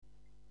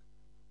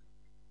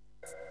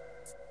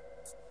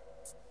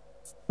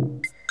あ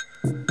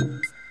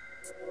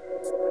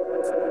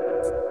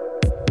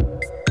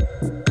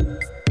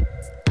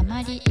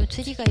まり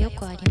写りがよ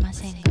くありま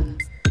せんが、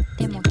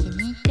でも気に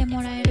入って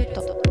もらえる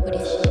と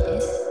嬉しい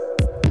です。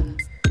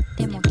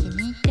でも気に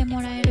入って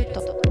もらえる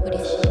と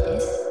嬉しいで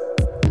す。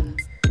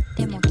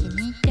でも気に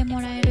入っても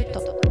らえる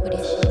と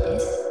嬉しいで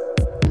す。でも気に入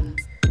っても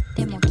らえると嬉しいです。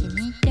でも気に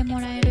入っても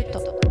らえると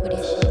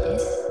嬉しいで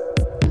す。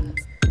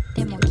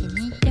でも気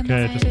に入っても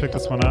らえると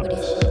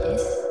嬉しいで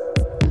す。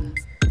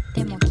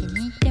でも気に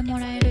入っても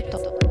らえると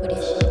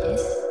嬉しいで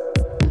す。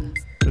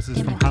 This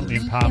is from Huntley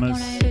and Palmer's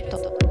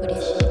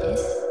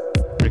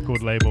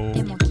record label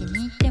in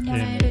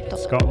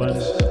Scotland, I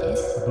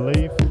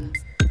believe.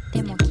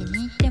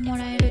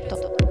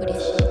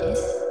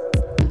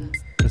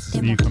 This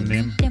is new from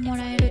them.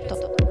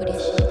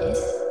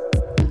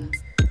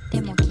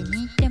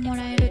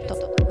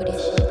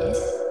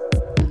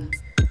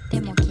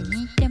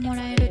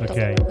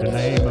 Okay, the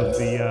name of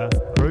the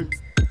group.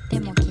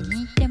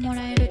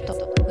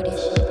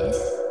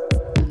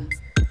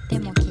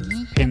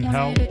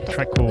 Penpal,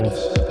 track called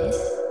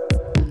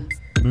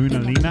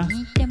Moonalina.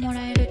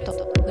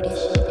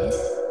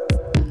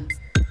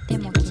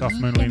 It's off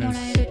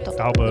Moonalina's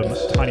album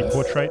Tiny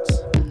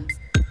Portraits.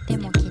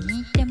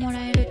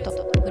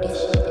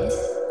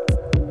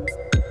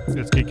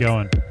 Let's get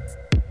going.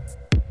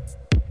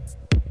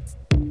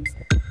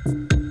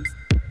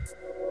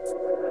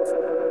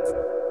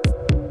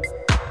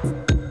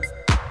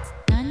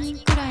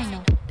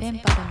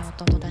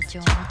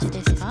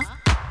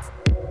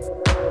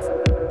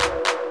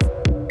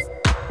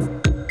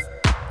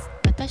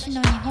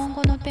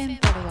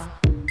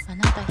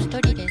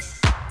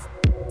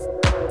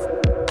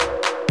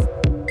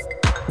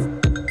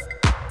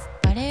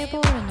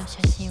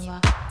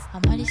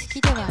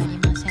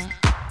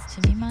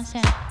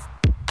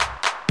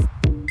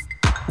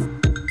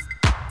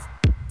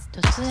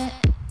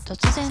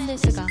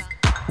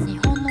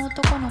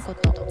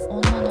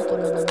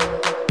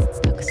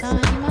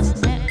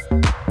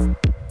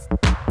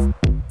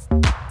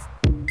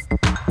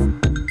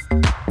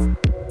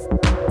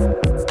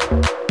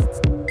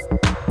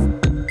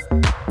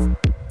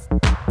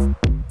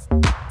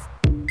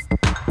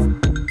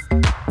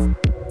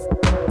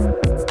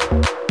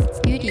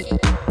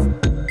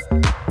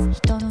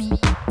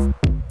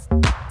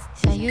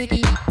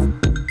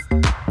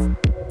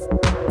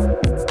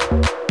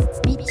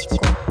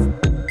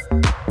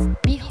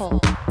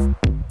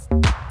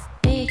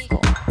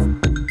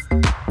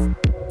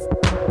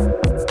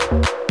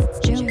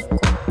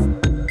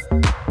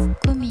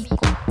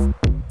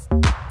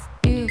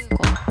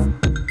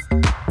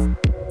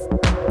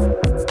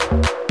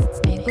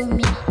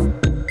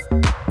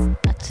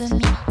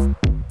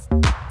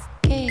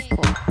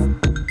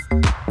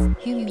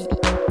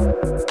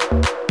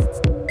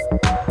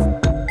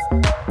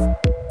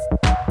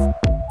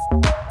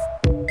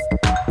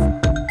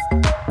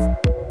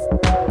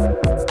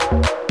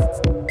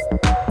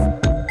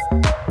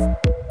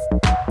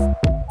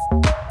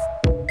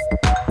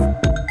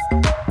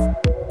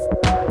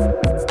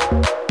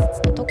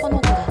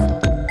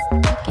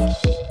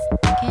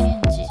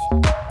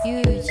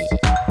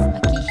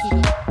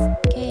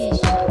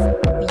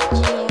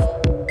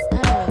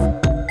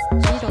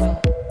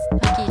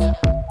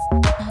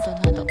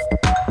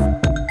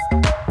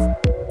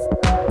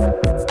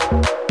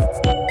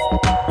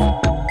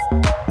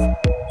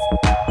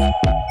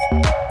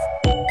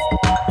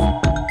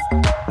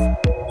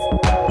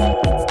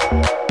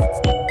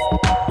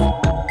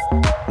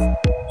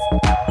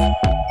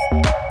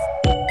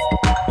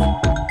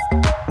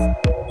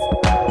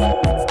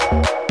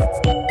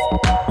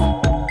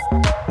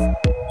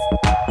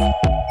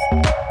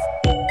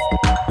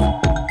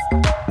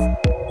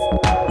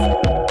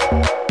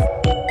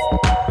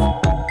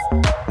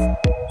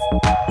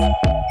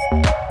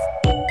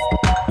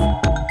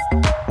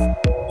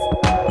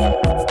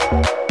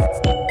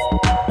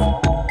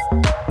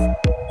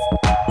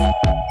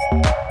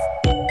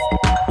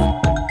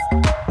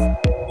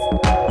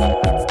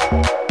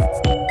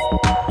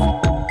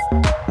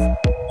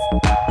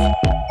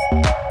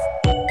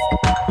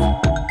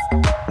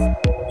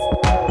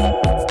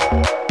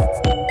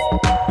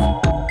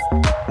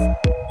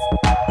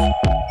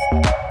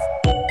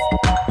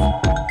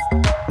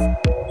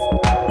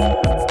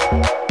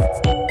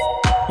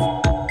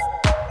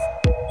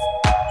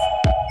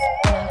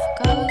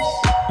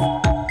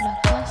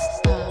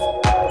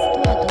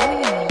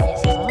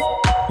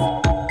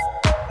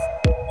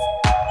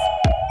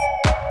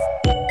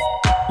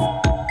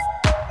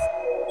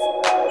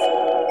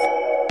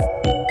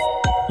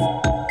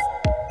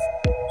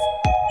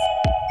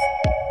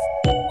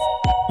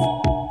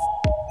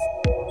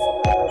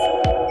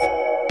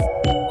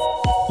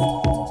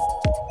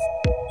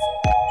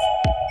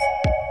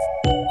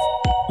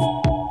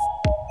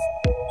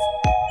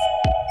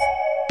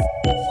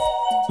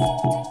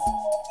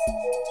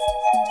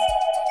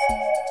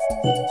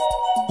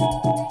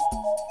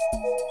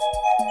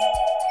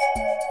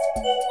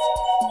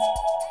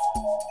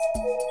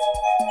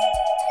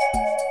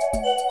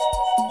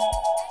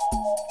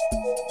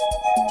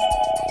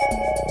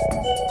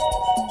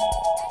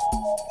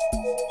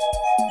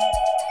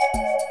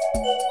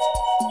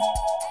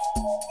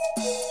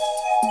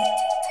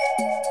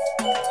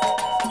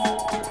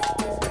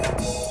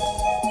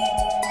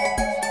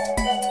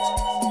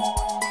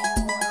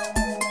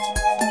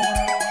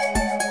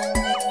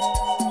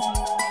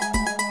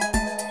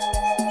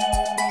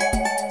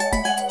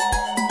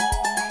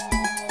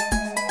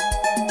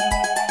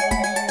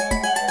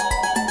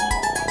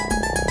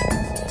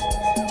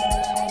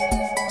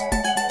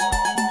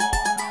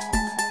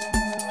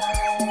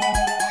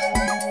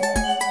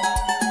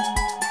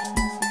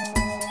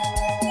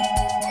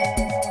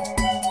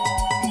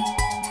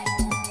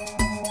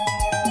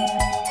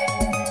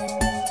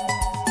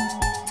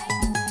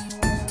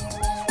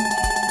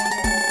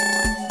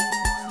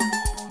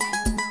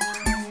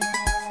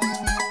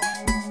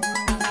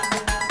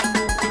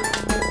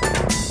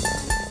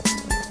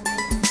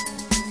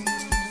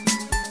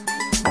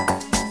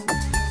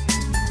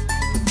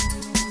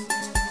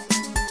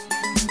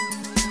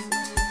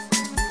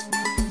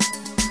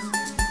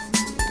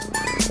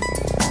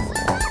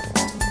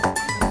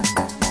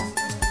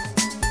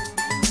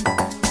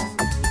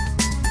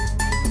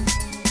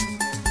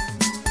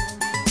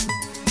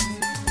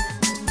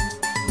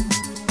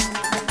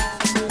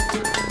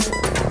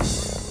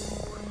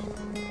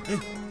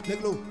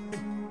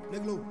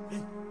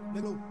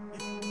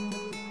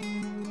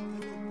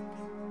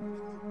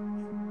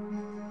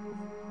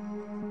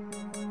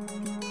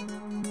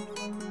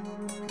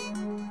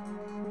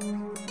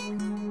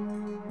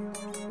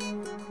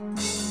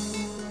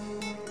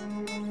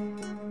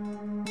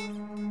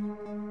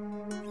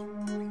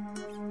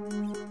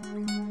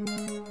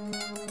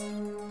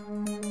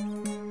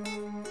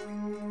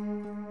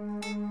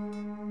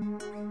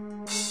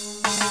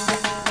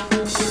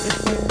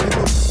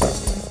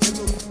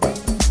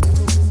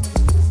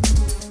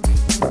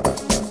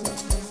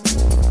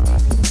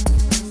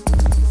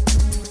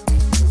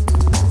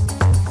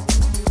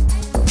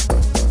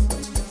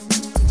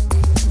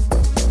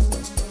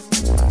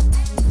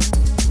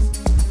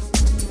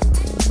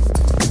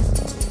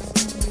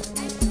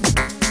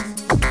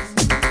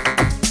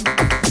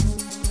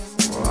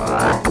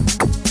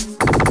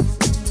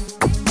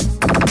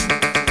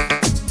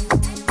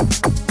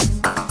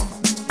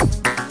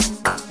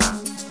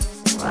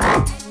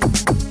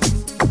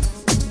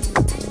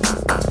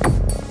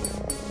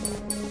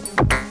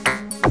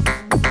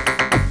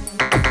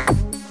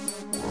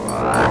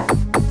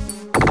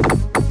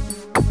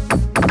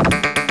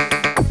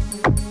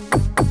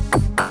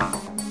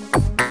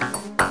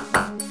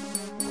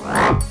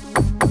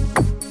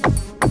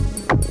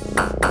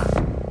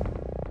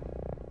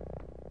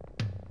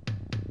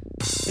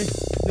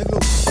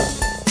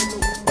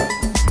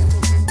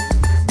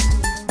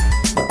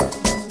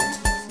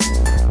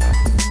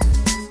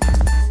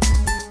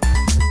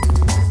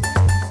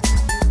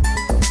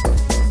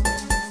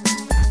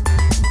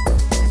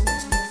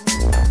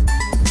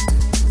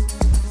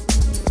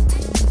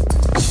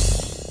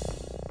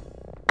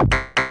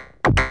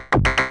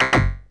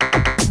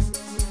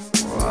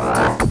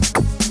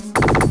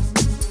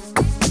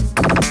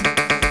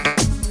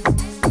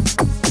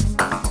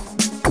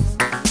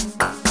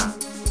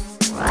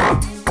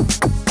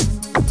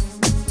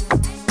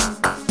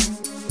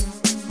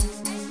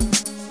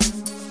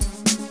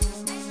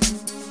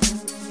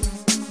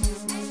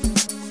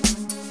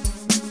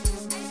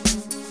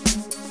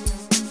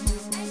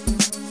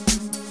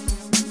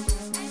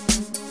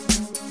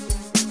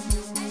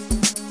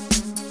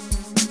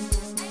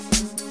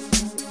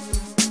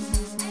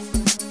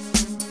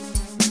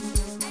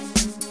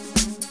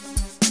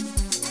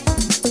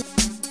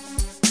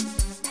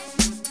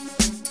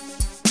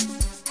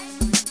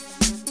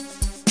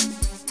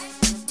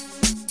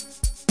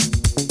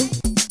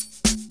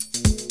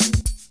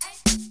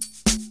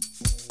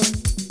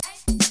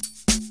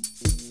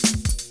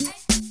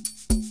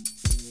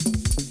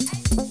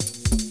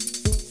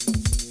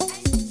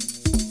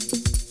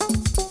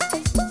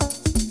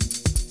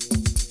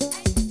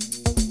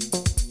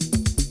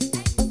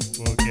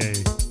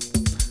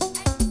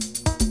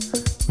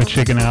 We're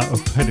checking out,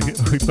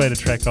 we played a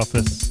track off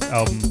this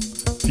album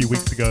a few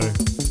weeks ago,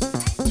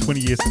 20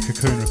 Years of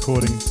Cocoon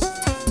Recordings.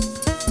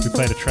 We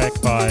played a track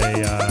by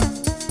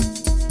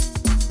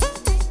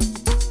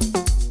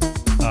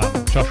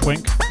Josh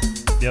Wink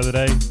the other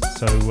day,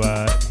 so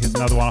here's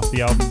another one off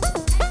the album.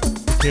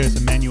 Here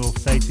is Emmanuel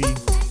Satie,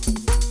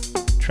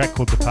 track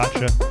called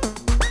Departure.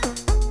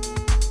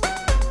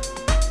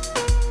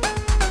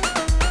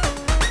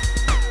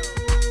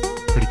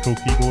 Pretty cool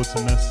keyboards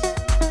in this.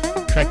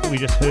 Track that we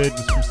just heard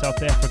was from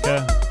South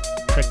Africa,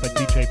 track by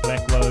DJ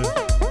Blacklow,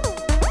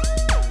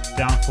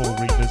 Downfall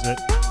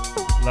Revisit.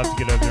 Love to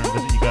get over there and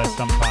visit you guys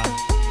sometime.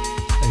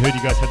 I heard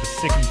you guys had the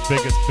second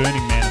biggest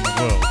Burning Man in the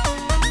world.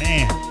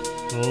 Man,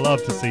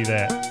 love to see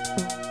that.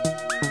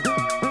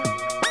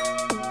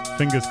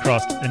 Fingers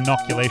crossed,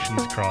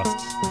 inoculations crossed.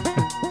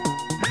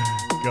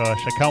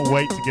 Gosh, I can't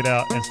wait to get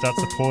out and start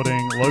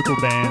supporting local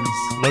bands,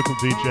 local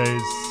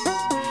DJs,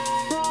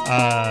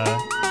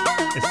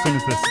 as soon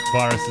as this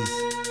virus is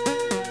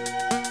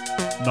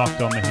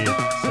knocked on the head.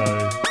 So,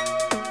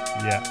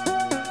 yeah.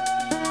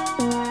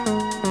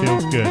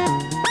 Feels good.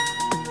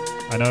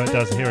 I know it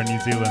does here in New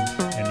Zealand,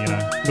 and you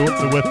know,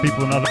 thoughts are with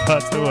people in other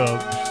parts of the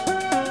world.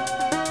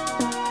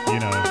 You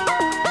know.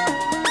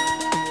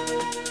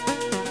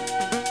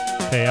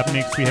 Okay, up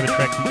next we have a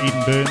track from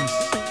Eden Burns,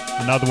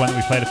 another one that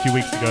we played a few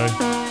weeks ago. A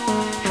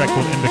track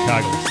called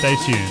Invercargill. Stay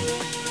tuned.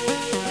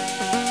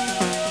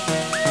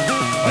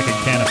 Like a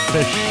can of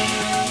fish.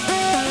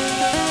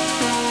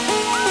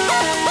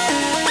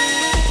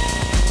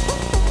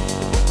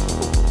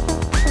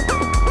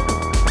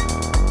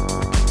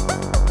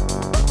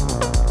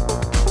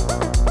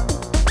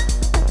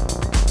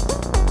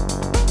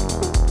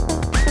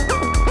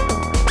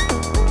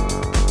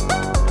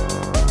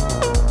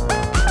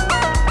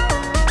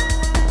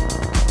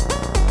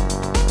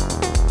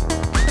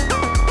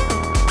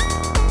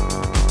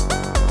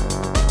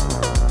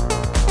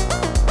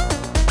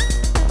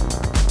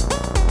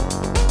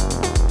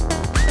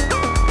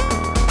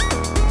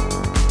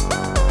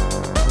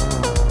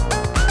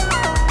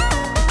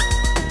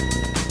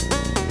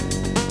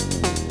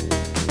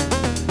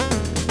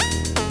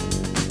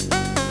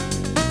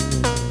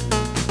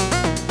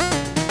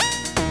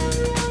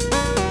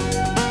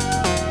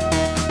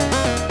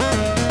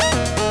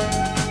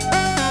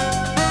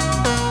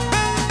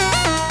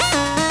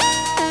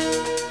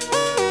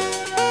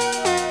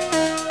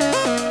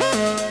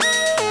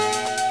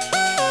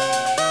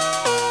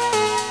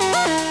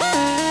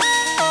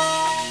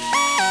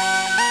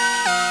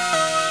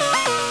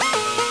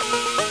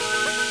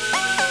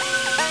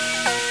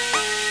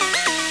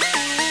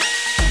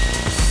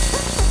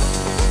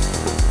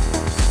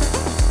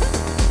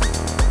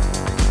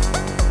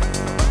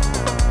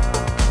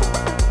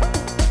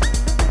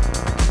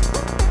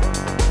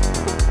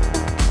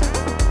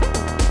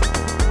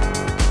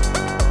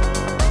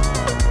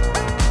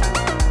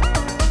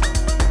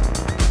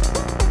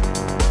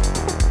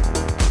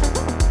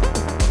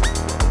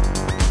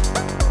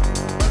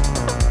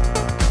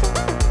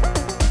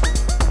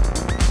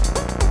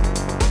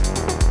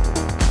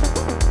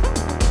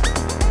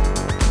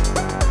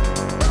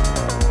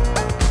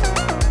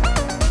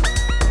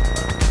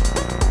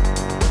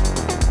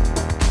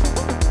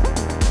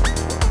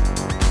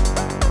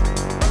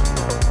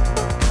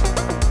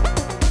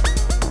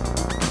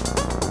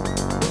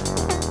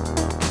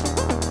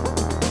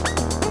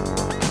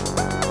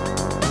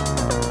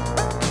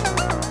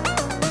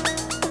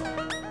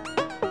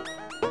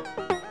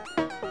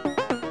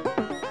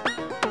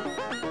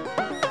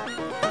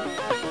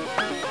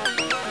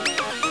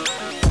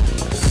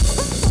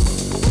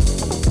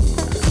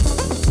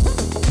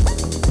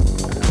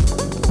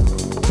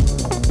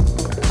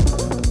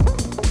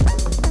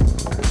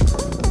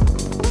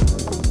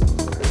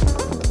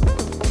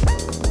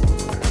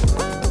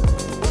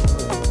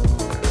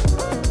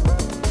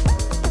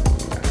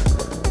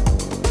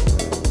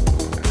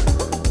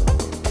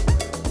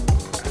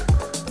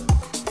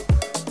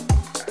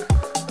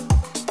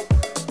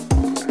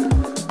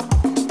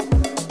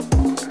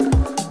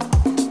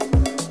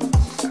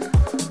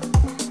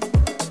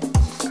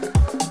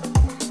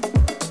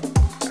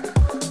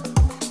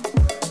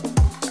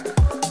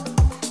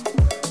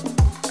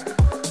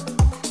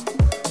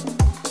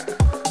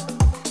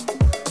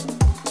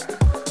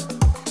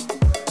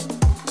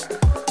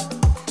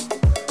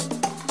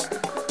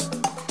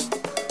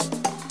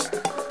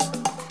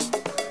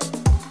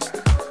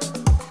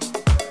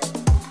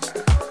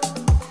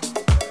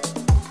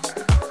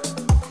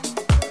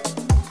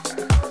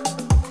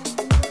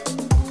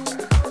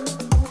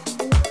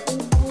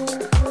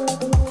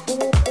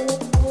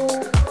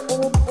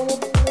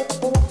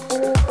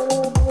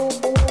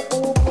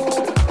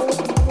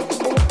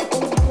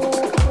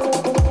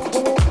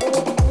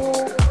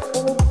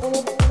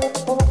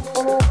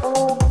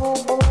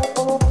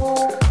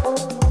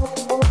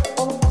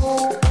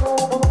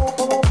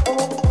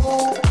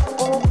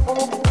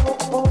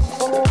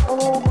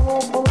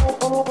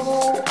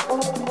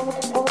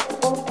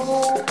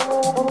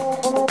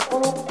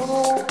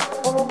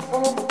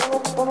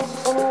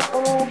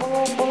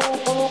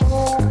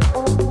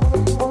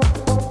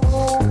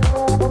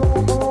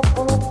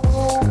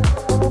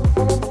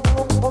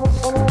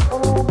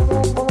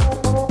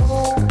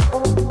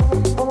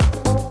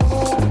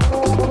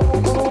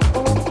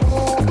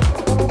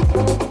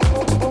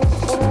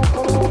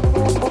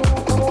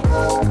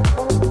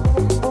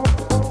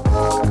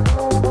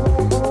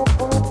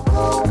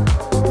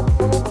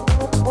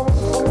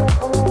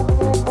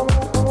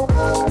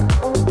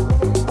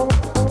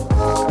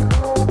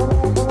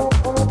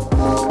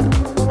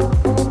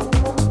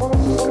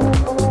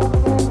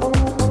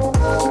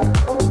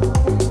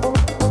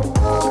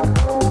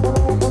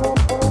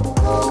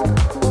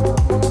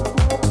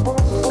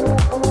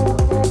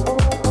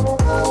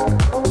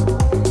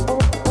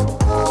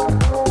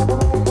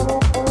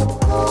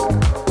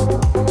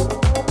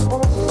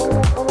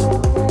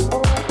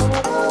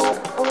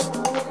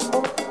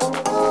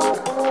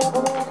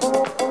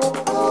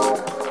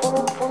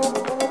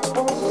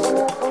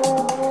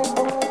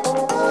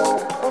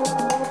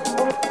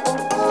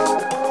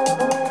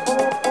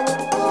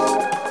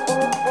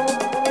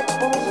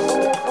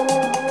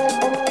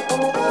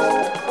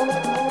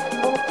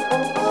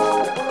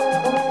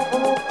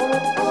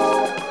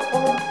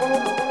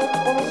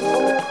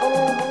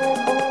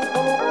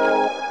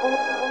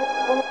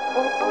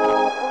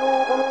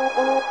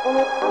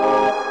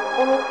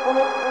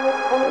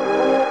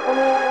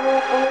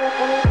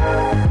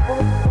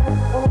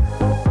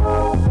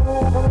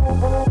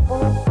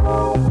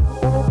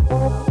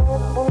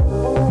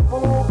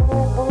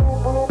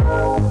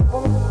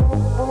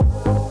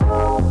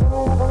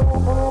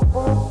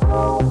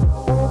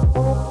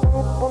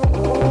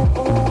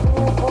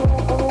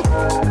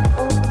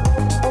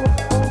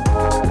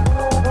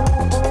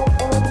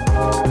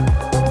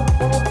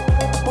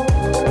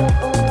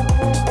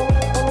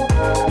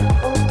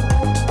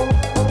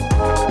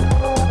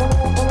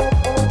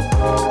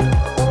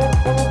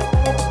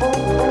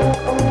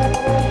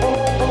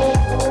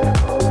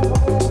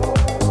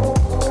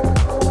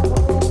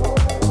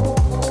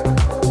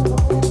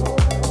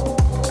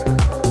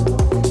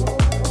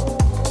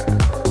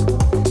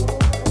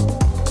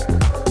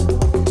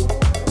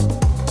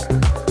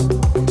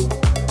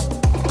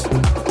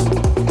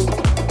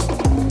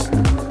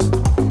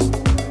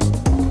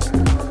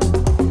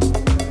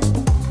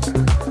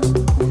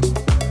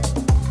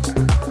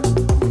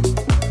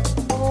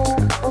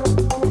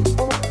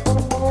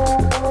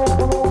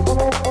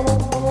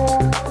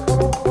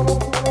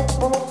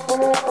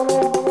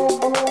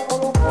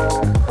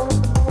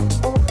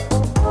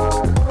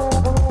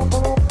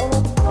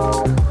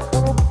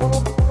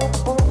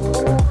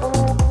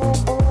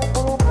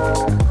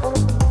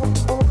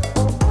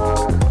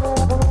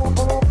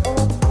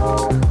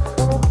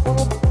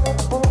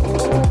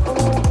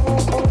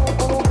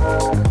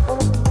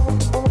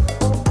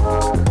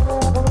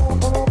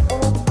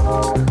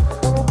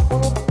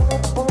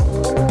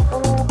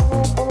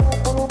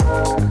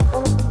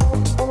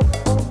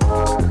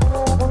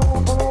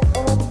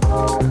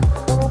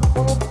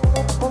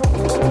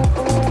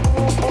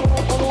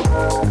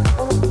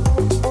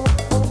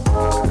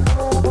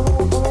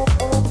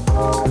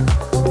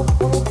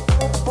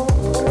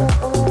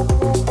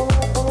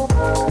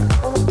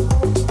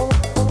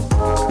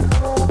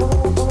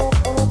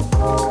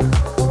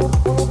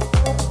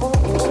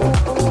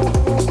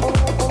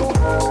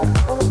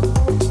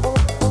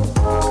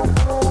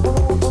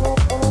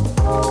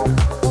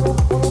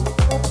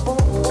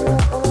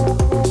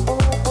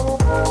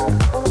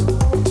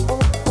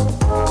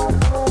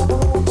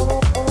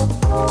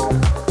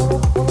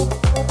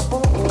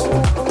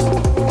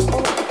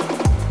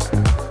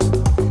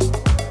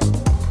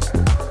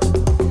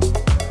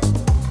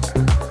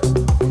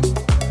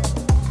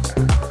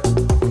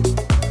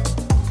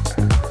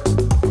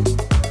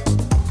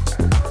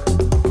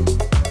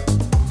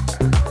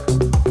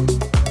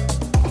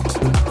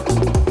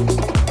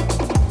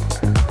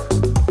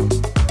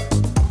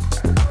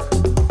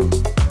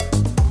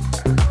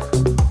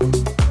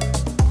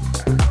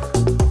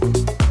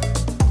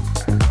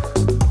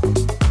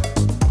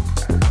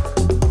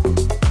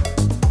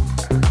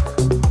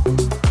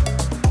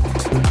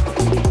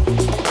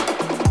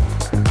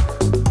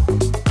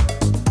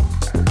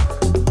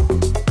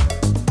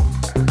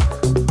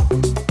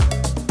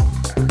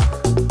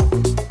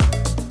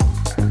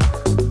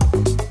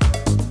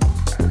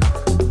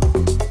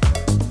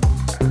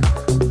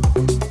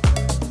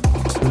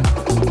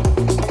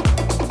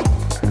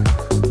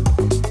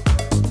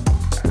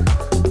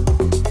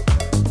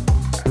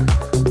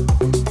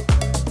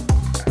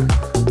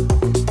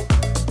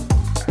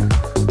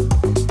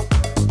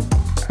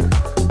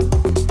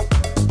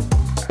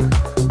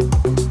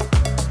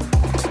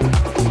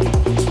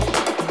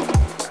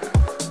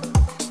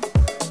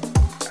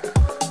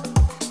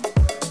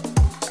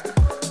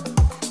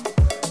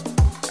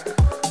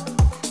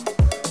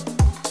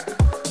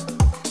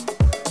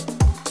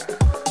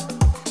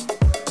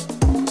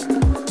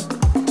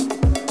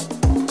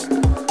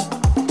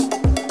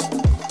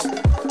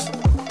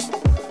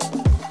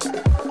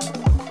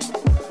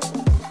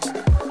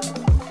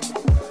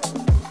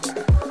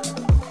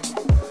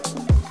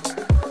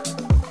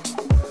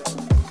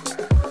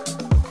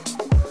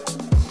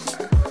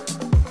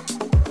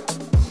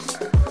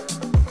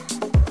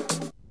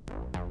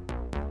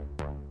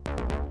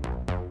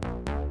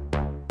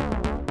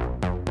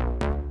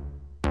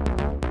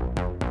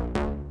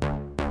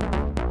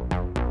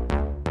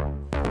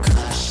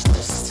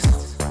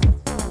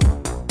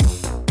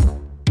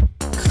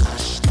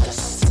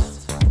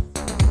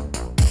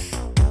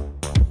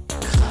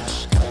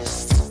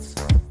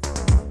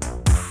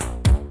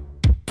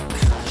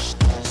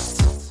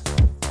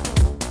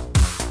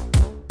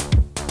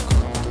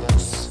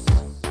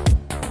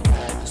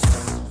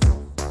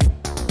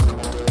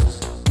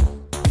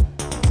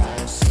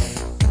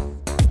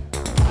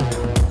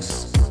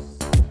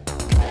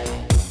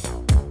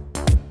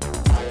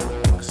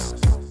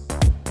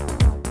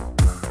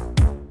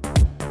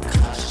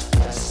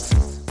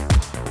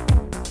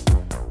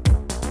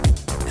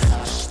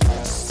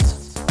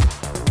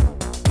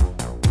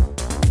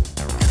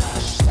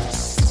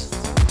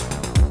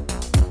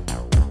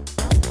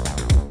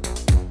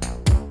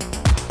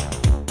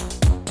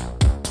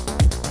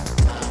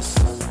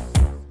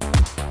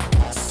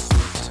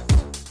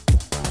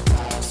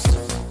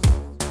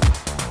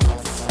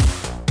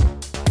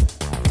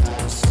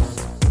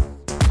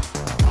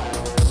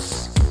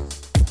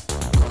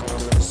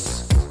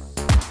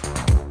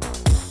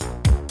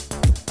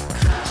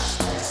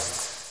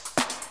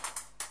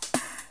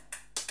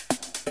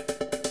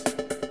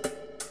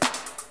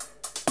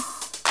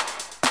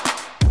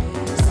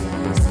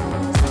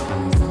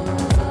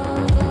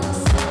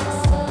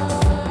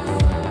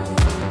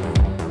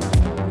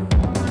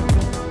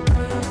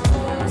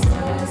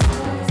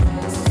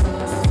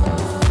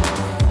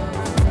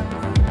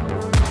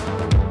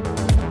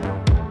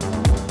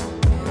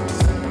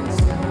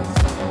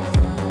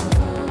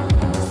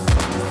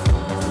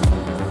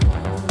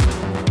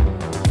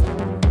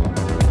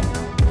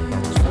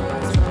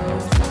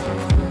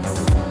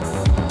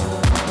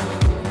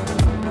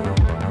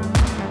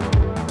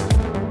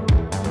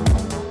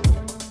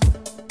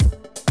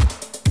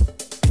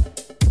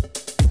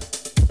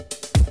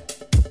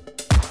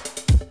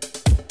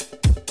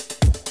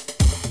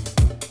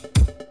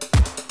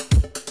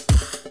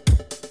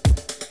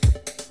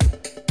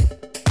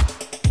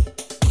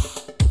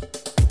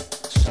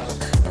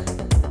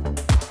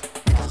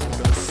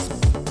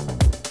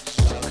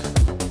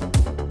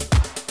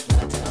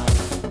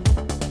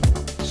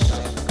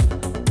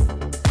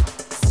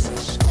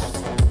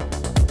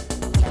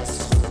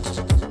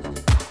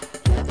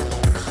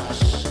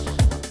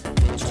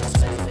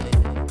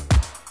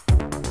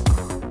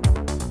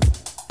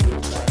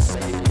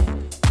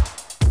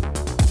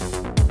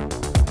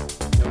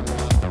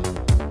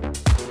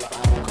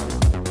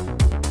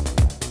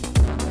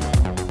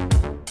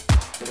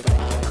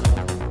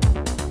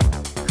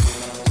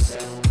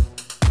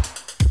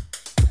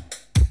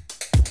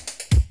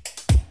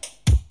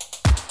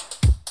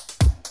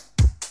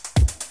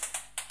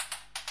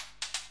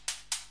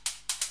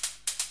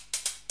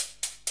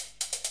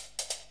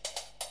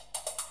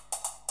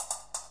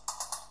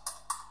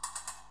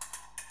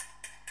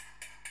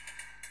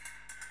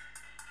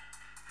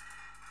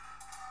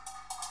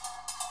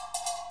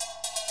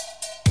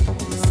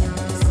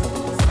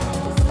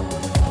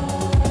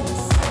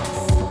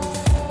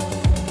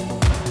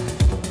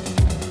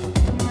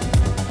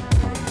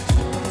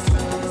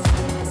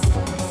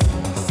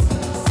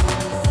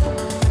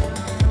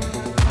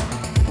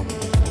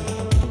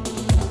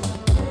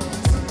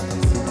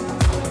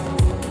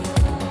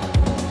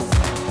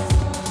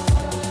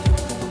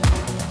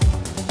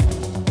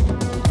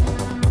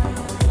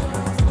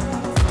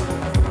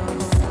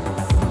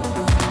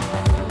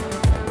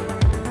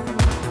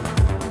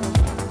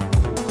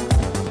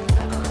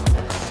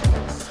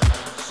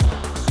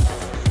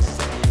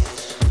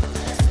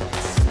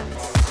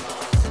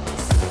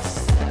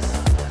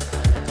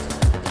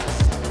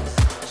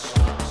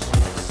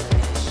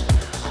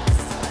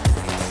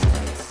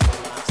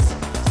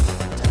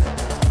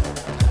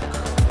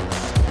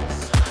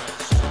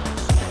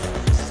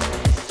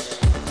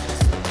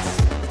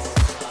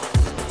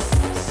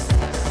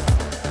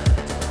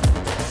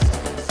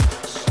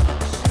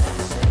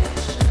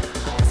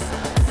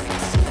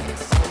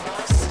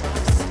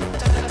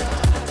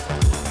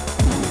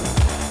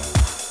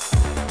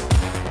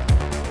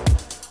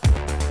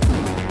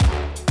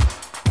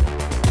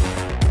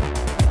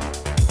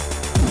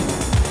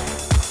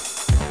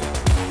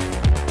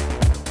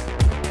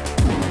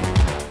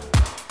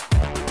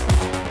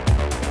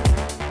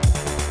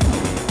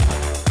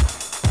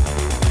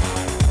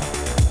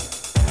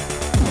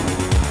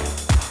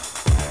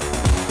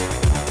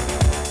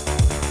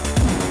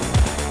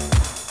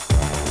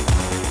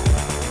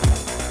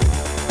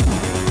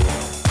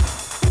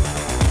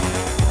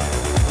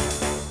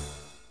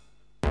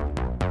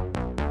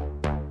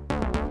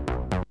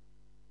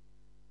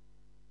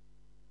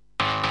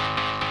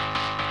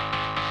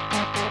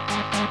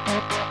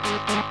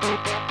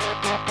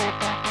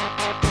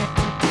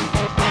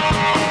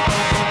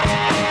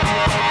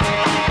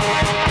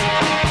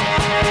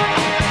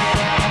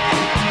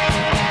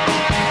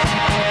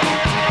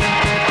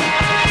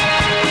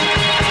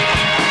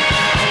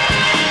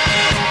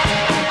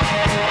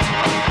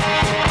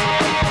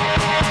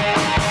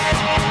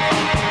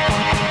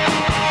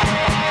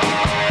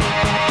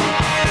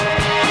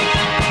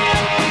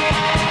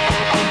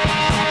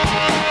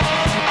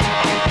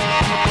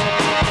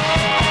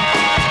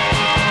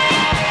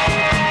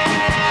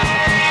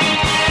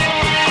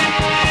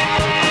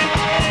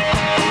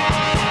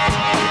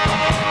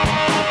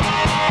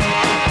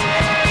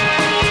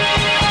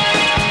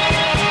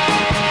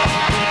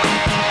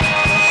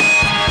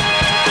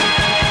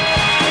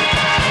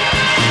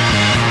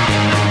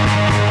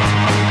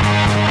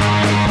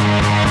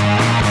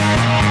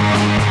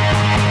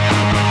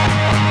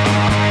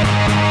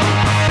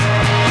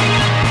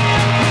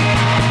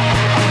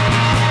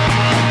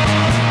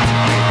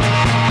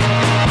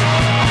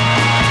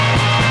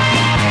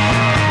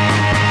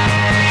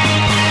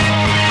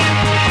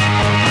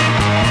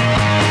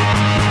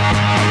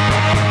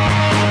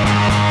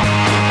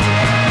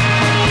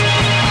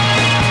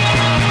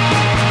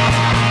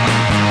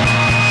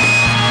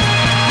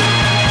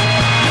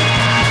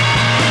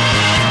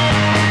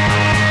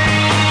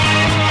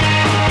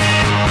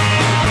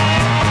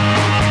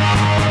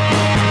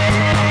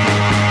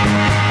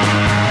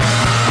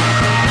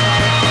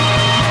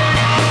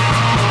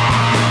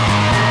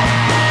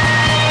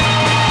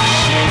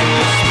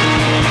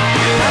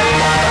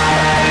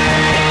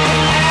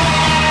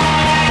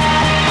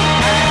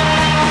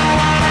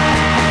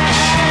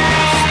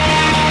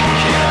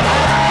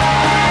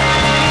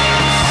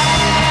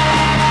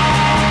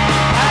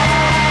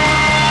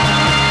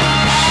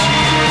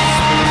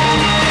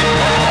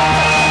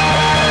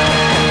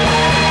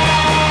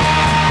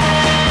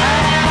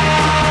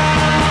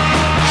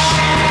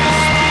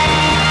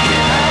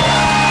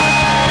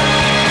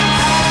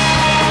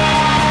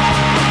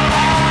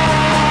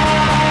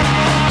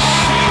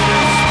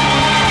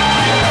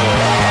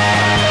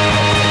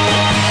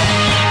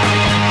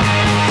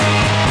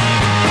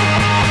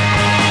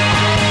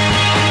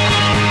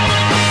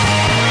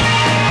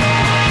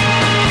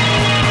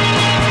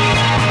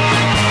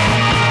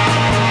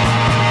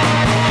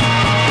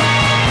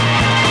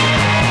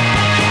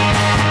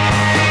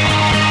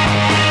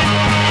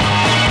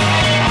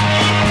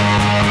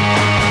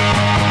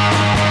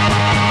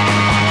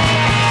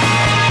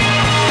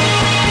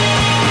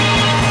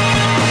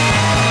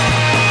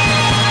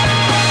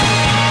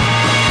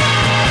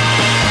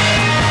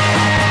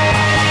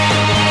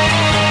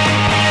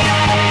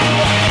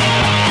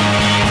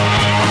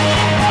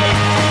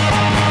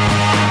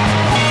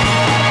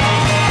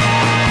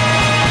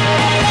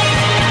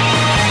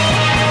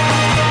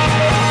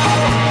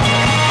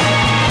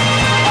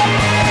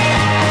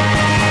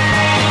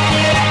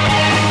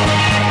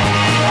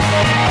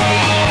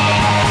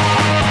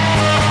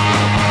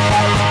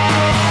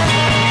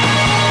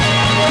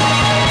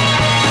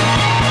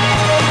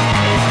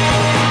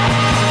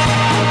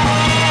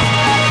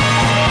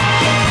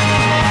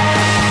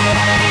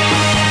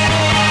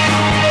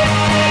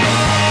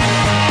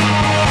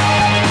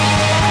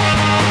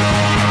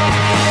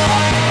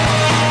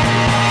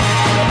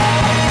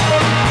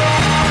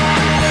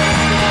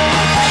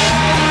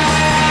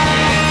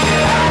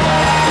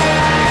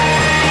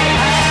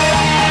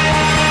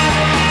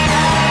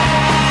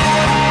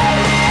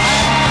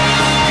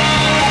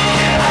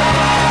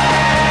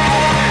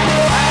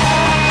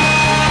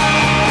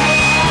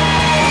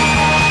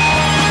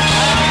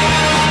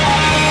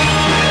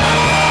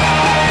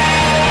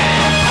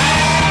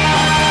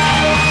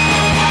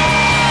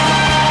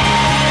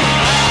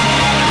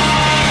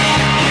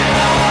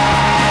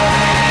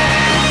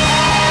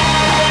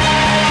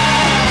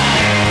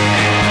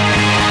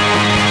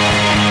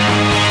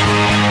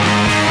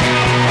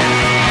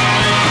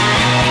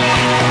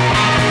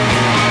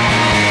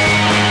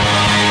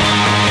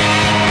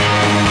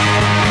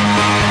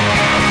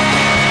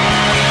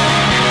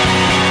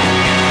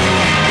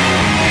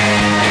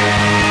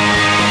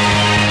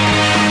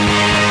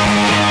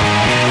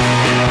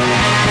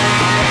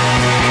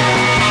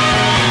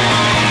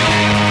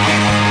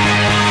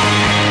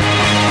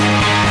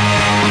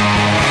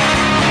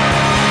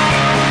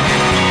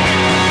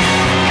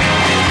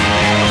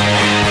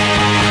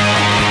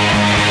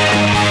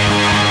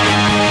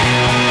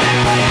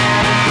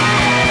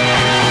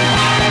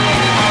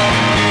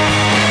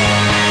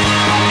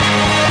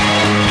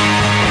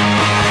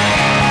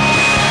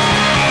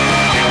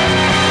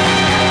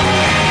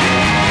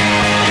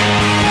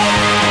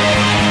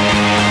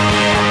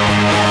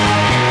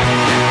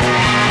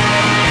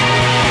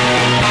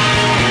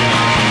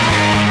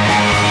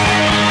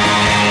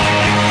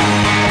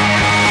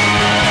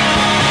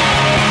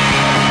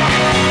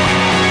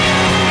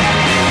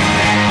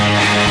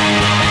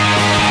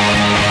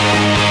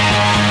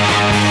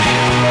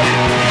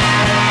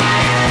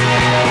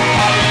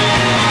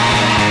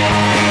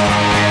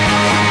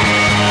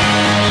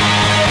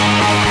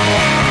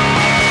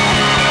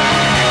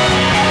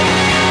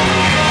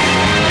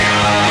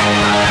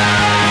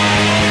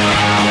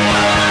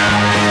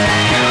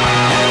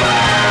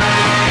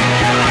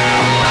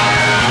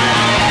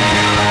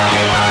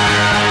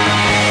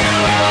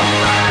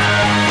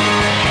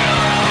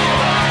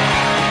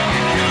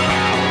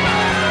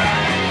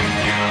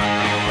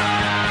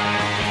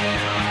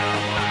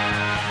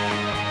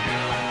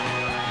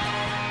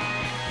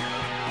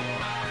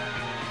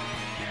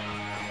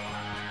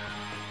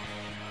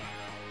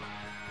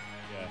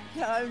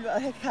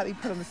 I can't be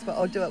put on the spot.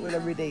 I'll do it when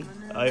I'm ready.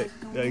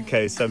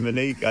 Okay, so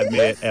Monique I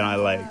met,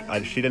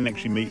 and she didn't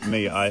actually meet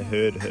me. I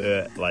heard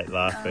her like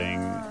laughing,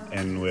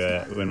 and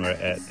when we're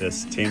at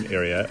this tent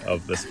area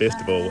of this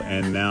festival,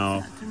 and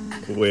now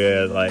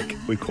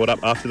we caught up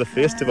after the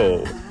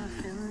festival.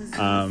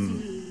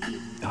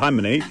 Hi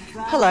Monique.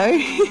 Hello.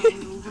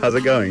 How's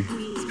it going?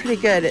 It's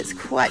pretty good. It's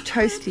quite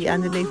toasty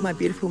underneath my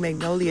beautiful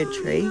magnolia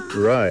tree.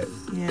 Right.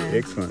 Yeah.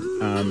 Excellent.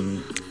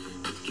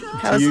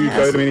 Do you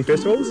go to many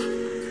festivals?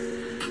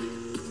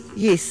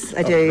 Yes,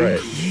 I do.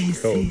 Great.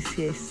 Yes, Cool.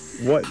 yes.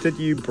 What did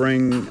you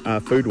bring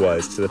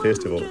food-wise to the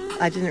festival?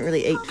 I didn't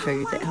really eat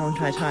food that whole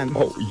entire time.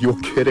 Oh, you're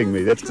kidding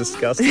me. That's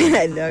disgusting.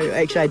 No,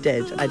 actually I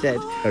did.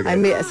 Okay. I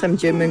met some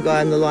German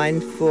guy on the line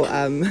for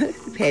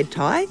pad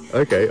thai.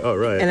 Okay, all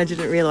right. And I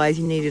didn't realise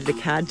you needed a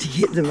card to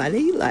get the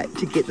money, like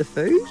to get the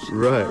food.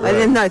 Right.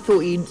 I thought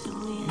you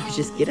could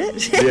just get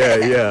it.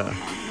 Yeah.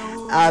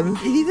 Have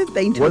you ever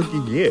been to What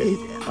did you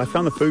get? I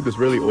found the food was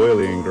really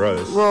oily and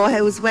gross. Well,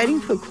 I was waiting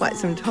for quite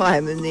some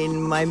time, and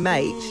then my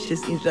mate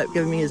just ended up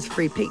giving me his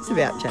free pizza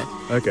voucher.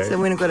 Okay. So I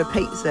went and got a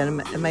pizza,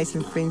 and I made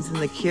some friends in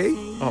the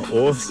queue. Oh,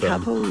 awesome.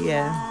 Couple,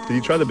 yeah. Did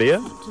you try the beer?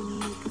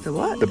 The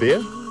what? The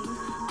beer?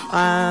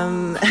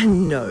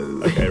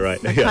 No. Okay, right.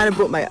 I kind of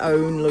brought my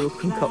own little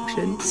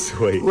concoction,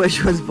 Sweet.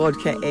 which was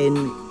vodka and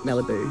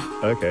Malibu.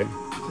 Okay.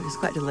 It was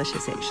quite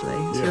delicious, actually.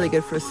 It's Yeah. really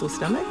good for a sore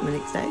stomach the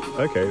next day.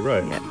 Okay,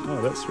 right. Yeah. Oh,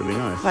 that's really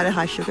nice. Quite a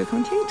high sugar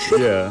content.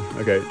 Yeah.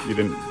 Okay. You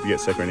didn't get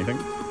sick or anything?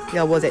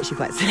 Yeah, I was actually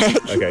quite sick.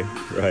 Okay.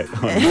 Right.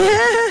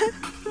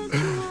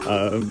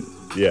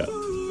 Yeah.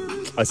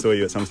 I saw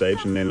you at some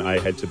stage, and then I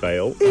had to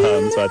bail.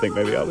 So I think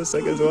maybe I was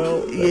sick as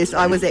well. Yes,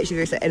 I was actually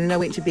very sick, and then I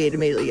went to bed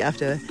immediately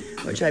after,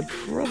 which I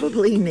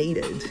probably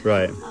needed.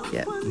 Right.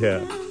 Yeah.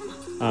 Yeah.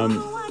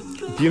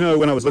 Do you know,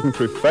 when I was looking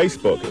through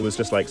Facebook, it was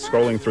just like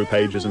scrolling through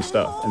pages and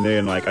stuff, and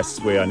then I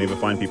swear I never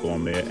find people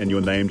on there, and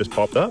your name just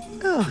popped up.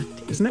 Oh,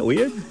 Isn't that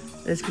weird?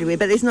 that's pretty weird.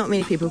 But there's not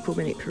many people called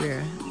Monique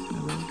Pereira.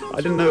 I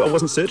didn't know. I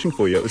wasn't searching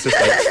for you. It was just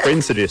like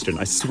friend suggestion.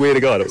 I swear to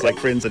God, it was like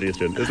friend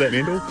suggestion. Is that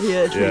mental?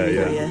 Yeah, it's really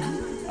Yeah, weird,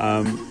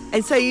 yeah.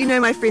 And so you know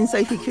my friend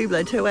Sophie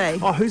Kubler too, eh?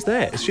 Oh, who's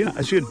that? Is she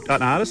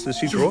an artist? Does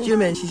she draw?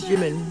 She's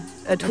German.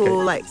 A tall, Okay.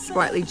 like,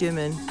 sprightly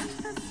German.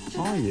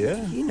 Oh,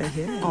 yeah. You know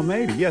her. Oh,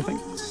 maybe. Yeah, I think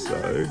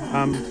so.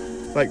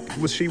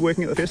 Was she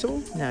working at the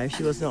festival? No,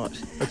 she was not.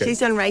 Okay. She's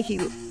done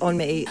Reiki on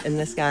me in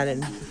this garden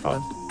before.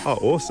 Oh,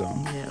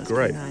 awesome. Yeah, it was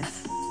Great. pretty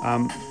nice.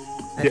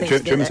 Yeah,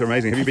 Germans are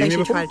amazing. Have you been there she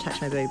before? tried to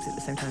touch my boobs at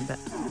the same time, but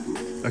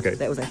Okay.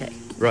 that was okay.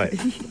 Right.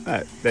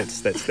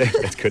 That's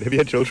good. Have you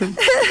had children?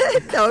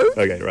 No.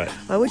 Okay, right.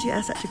 Why would you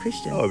ask such a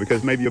question? Oh,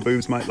 because maybe your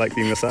boobs might like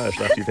being massaged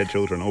after you've had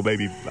children, or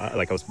maybe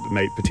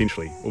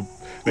potentially, or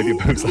maybe your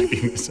boobs like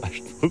being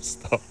massaged. Oh,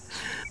 stop.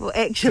 Well,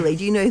 actually,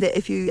 do you know that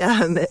if you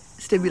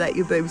stimulate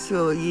your boobs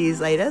for years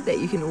later, that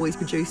you can always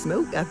produce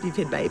milk after you've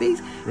had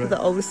babies? Right. The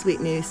oldest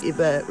sweat nurse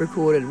ever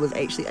recorded was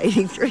actually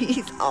 83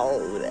 years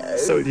old.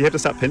 So do you have to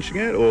start pinching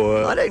it,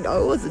 or? I don't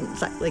know. I wasn't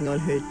suckling on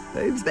her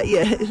boobs, but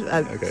yeah,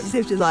 Okay. just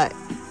have to like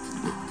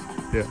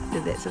Yeah. do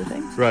that sort of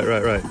thing. Right.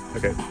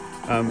 Okay.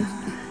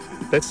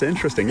 That's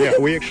interesting. Yeah,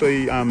 we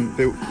actually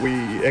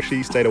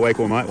stayed awake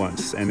all night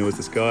once, and there was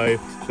this guy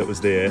that was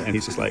there, and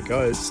he's just like,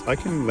 guys, I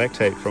can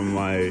lactate from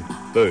my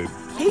boob.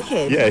 He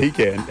can. Yeah, he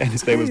can, and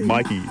his name was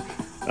Mikey.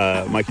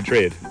 Mikey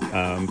Dread,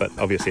 but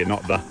obviously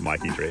not the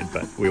Mikey Dread,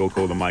 but we all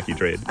call him Mikey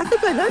Dread. I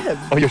think I know him.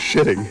 Oh, you're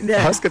shitting. Yeah.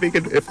 Ask if he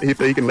can lactate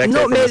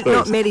from his boobs.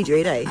 Not Maddie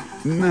Dread, eh?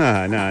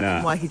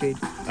 No. Mikey Dread.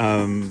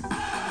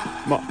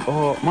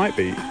 Might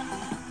be.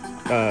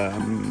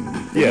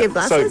 Does he have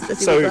glasses? Does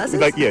he wear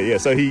glasses? Yeah.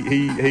 So he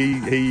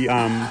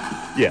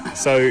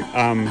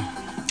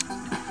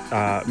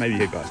maybe he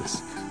had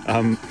glasses.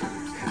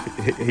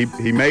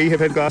 He may have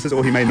had glasses,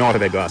 or he may not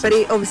have had glasses. But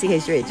he obviously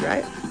has dreads,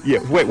 right? Yeah.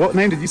 Wait, what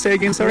name did you say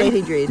again? Sorry.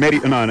 Maddie Dread.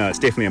 No, it's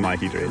definitely a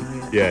Mikey Dread.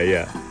 Oh,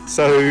 Yeah.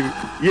 So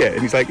yeah,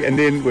 and he's like, and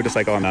then we're just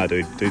like, oh no,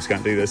 dudes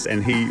can't do this.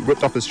 And he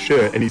ripped off his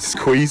shirt and he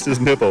squeezed his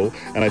nipple,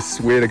 and I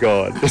swear to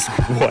God, this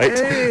white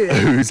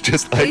ooze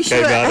just like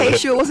came out of it. Are you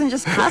sure it wasn't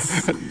just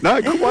pus?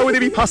 No, why would there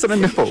be pus in a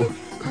nipple?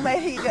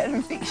 Maybe you got an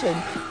infection.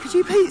 Could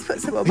you please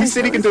put some on He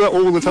said he can do it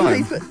all the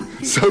time.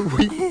 Please So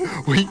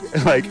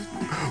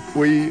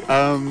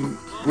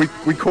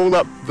we called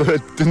up the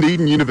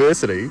Dunedin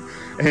University,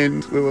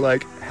 and we were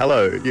like,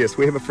 hello, yes,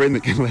 we have a friend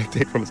that can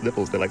lactate from his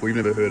nipples. They're like, we've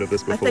never heard of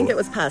this before. I think it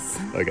was pus.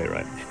 Okay,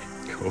 right.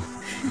 Cool.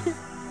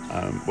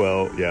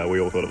 Well, yeah, we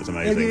all thought it was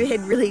amazing. Have you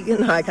had really...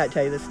 No, I can't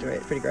tell you this story.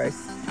 It's pretty gross.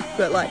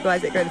 But like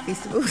guys that go to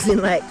festivals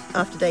and like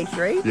after day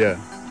 3. Yeah.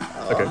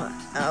 Okay.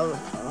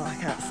 I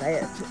can't say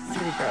it. It's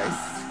pretty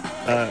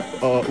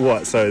gross.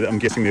 What? So I'm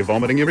guessing they're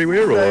vomiting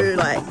everywhere, or? So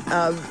like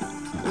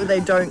they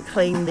don't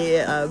clean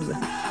their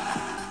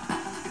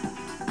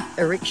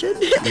erection.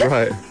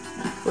 Right.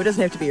 Well, it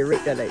doesn't have to be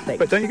erect, I don't think.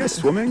 But don't you go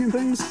swimming and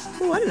things?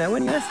 Oh, I don't know.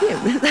 When you ask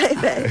them.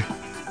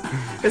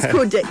 It's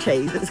called deck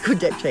cheese. It's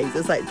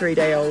like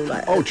 3-day-old.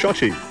 Like, Oh,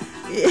 chochi.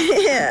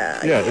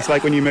 Yeah. Yeah, it's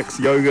like when you mix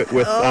yogurt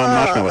with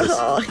marshmallows.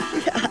 Oh,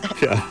 yeah.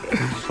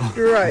 Yeah.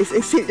 Gross,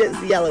 except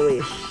it's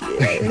yellowish.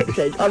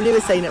 I've never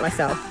seen it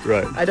myself.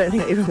 Right. I don't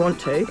think I ever want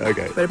to.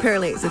 Okay. But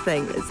apparently it's a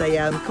thing. It's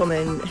a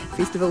common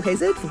festival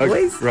hazard for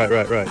boys Right.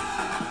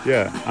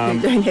 Yeah. who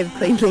don't have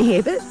cleanly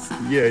habits.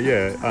 Yeah.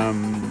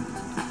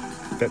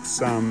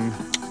 That's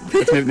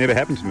never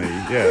happened to me.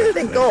 Yeah.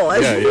 Thank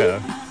God. Yeah.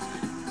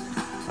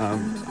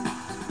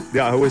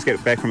 Yeah, I always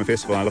get back from a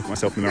festival and I look at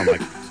myself in the mirror, I'm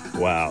like,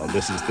 wow,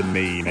 this is the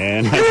me,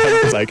 man.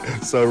 It's like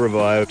so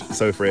revived,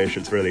 so fresh.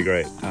 It's really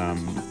great.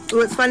 Well,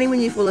 it's funny when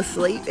you fall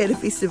asleep at a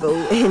festival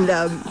and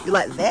you're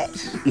like that.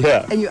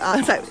 Yeah. And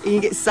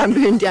you get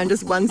sunburned down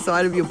just one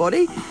side of your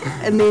body,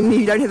 and then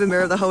you don't have a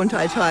mirror the whole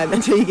entire time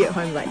until you get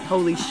home. Like,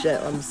 holy shit,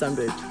 I'm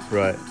sunburned.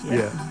 Right.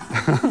 Yeah.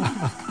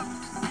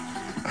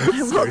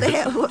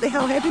 What the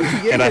hell happened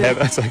to you? And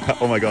it's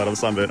like, oh my God, I'm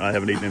sunburnt. I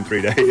haven't eaten in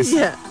 3 days.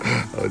 Yeah.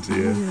 Oh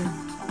dear.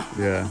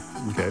 Yeah.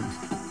 Okay.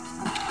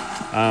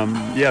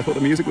 Yeah, I thought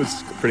the music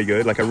was pretty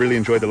good. Like, I really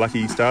enjoyed the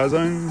Lucky Star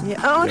Zone. Yeah.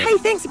 Oh, hey,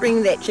 thanks for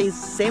bringing that cheese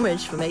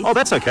sandwich for me. Oh,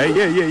 that's okay.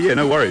 Yeah.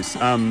 No worries.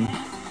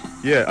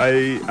 Yeah,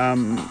 I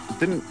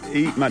didn't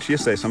eat much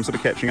yesterday, so I'm sort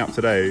of catching up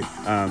today.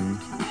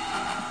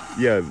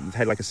 Yeah,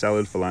 had like a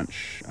salad for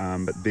lunch,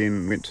 but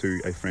then went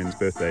to a friend's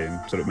birthday and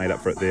sort of made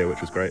up for it there,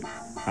 which was great.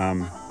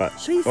 But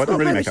Should we I swap didn't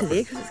really over make to up for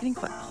there it. because it's getting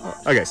quite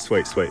hot. Okay,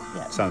 sweet.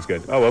 Yeah. Sounds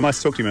good. Oh, well, nice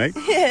to talk to you, mate.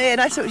 Yeah,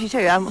 nice to talk to you too.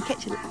 We'll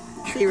catch you.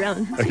 See you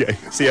around. Okay,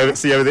 see you over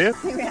there?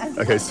 See you around.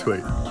 Okay,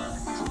 sweet.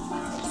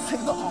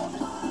 Super hot.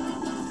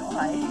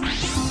 Bye.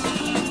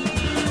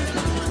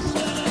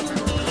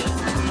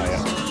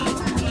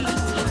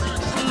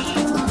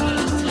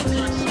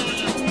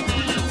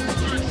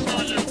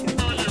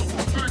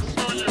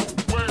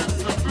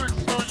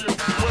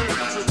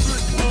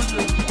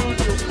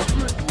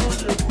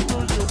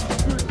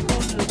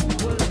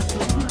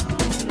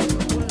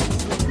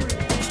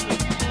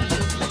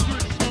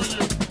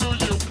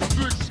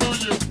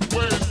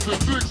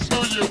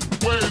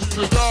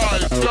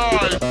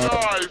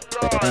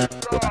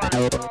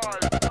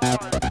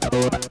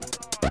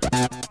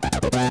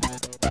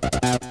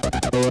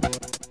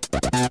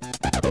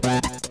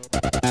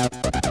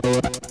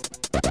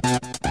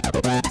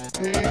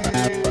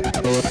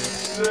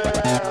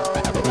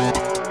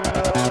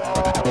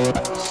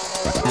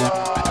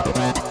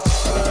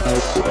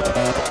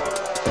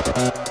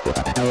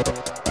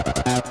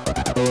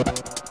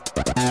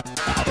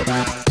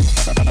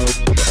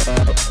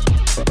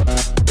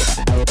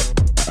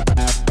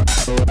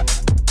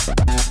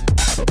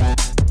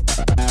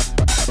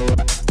 Oh, yeah.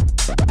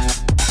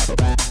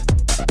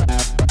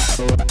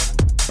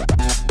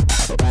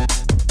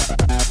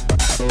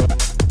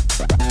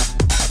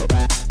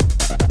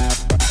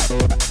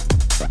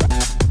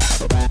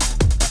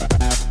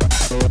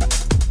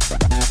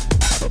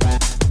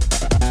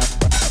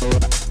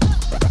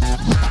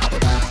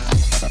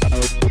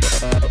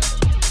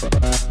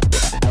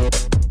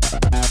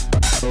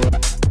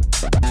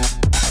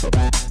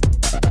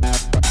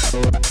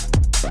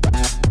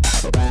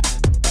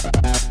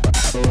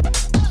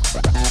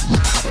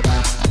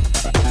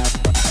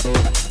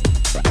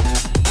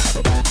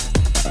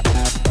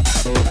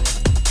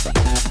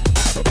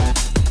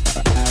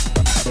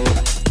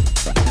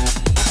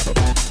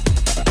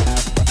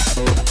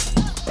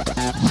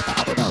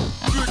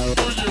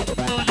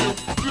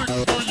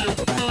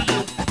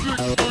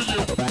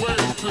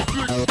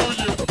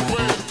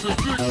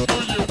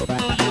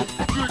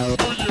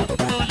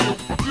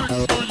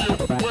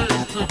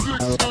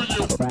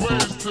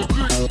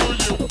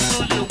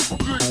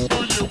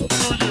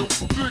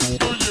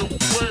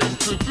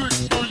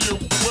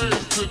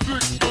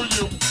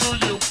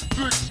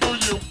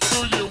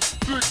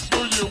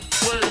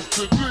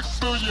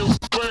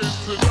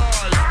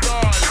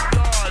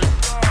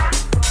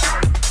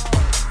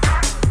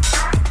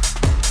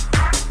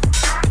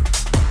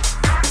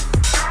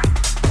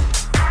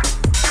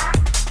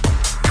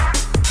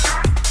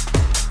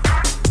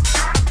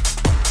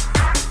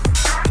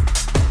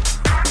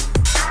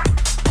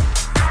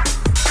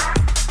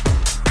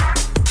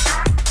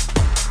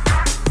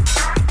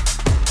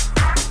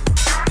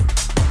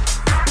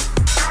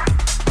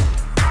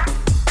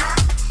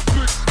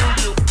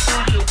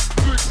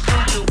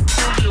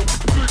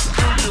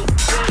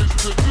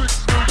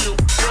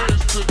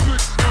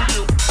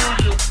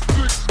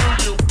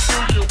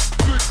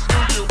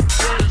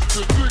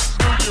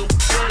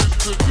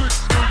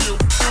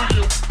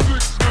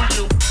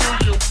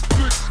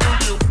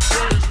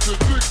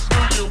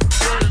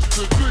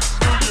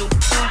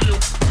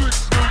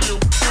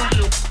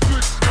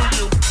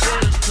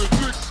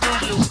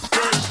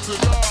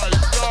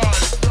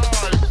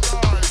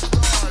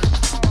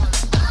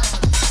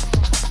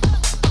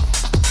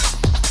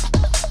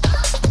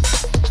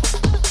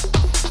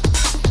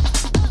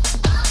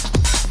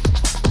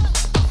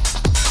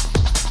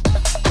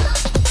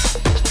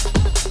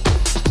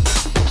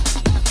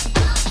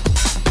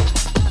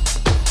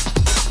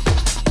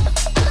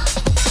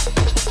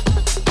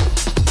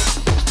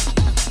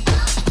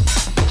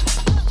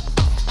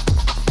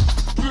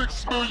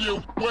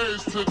 million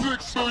ways to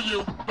 6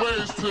 million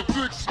ways to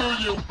 6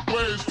 million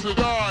ways to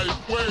die,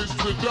 ways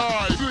to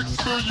die.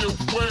 6 million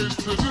ways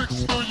to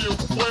 6 million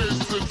ways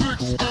to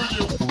 6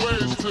 million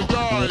ways to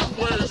die,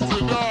 ways to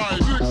die.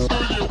 6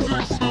 million,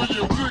 6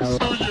 million, 6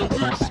 million,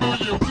 6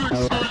 million,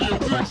 6 million,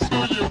 6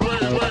 million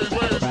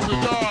ways to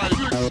die.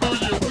 6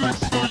 million,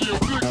 6 million,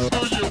 6 million,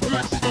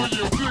 6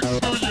 million, 6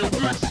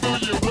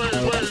 million, 6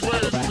 million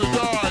ways to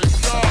die.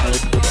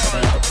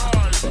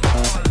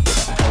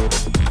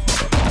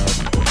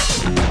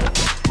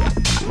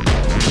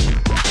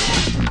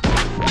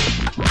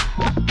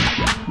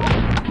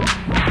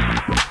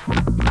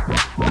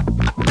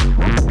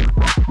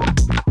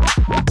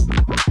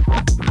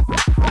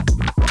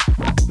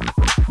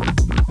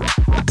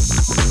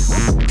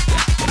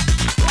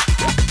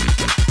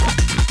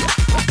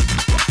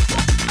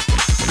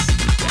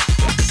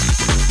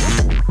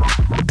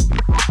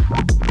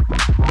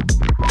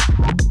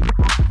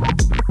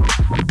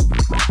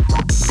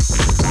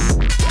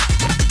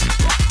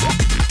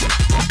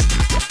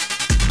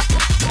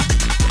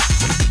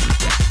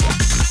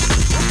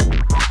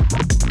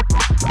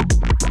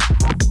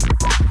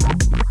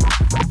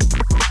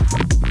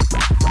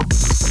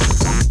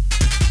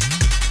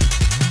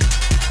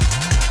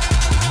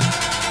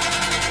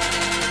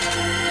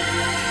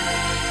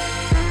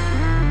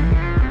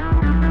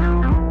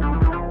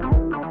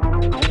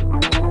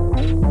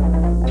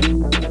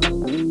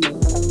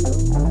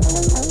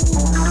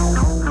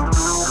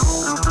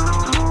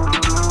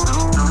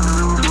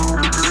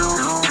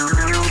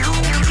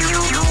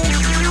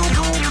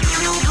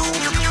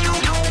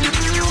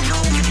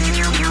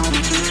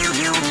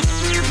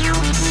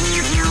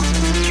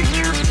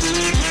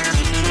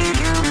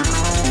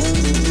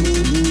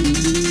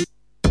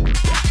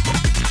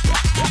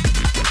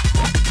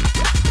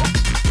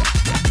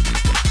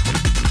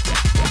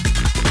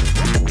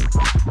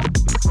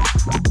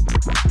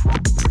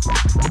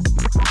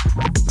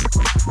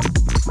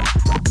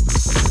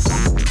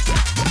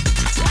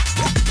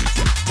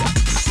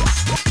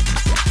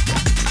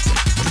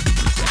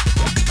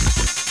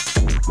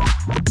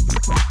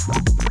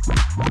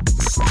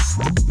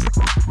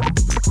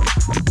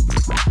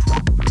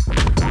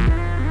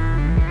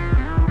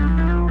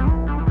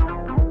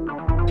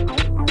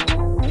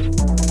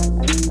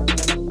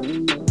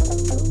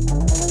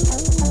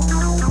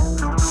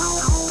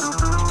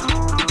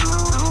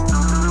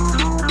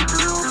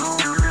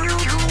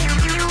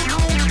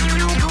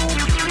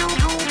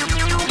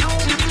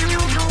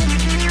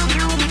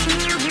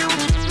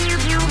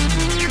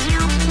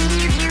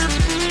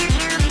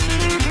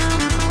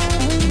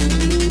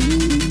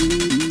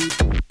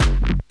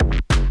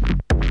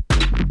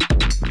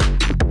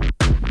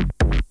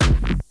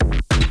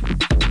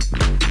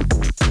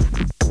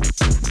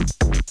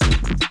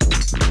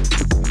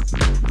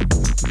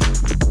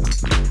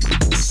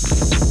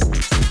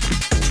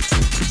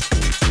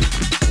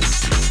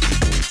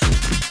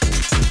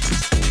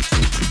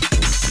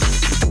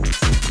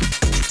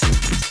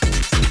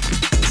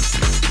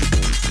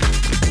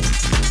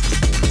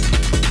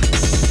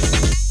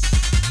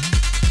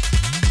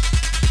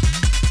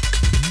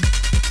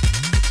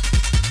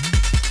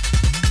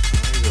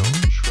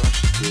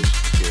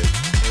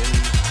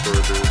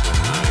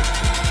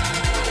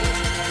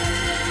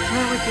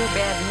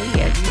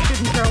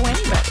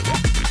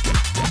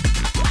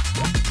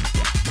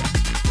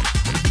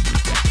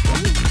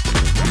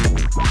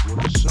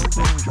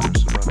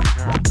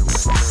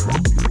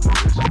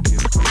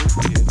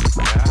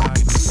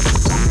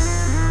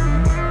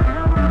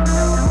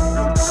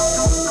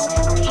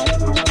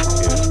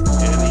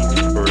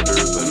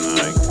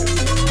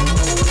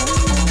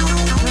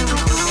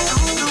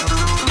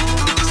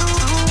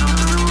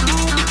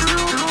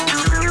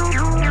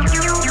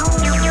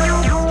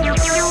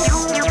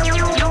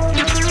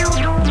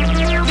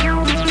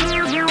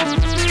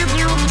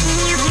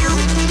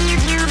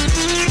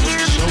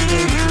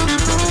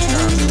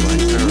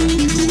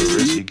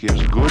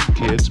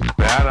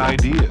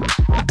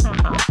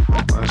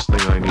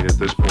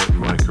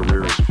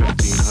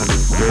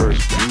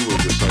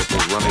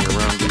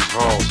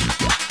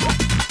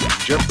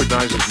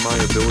 Jeopardizes my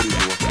ability to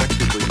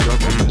effectively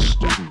govern the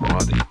student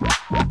body.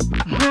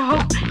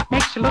 Well,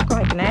 makes you look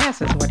like an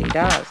ass is what he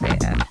does,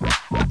 Ed.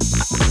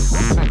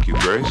 Thank you,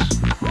 Grace.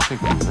 I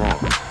think you're wrong.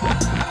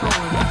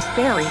 Oh, it's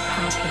very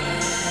popular.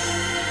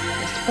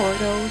 The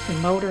sportos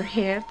and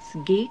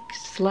motorheads,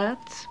 geeks,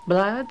 sluts,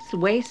 bloods,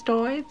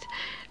 wastoids,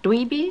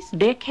 dweebies,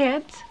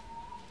 dickheads.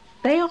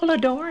 They all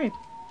adore him.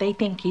 They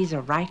think he's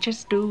a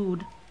righteous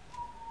dude.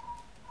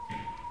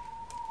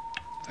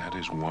 That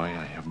is why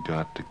I have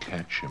got to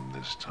catch him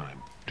this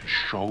time. To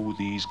show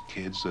these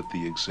kids that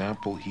the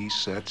example he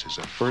sets is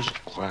a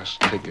first-class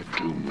ticket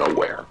to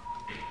nowhere.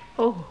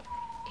 Oh,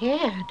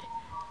 Ed,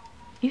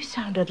 you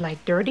sounded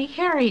like Dirty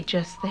Harry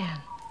just then.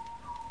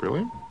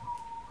 Really?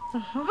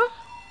 Uh-huh.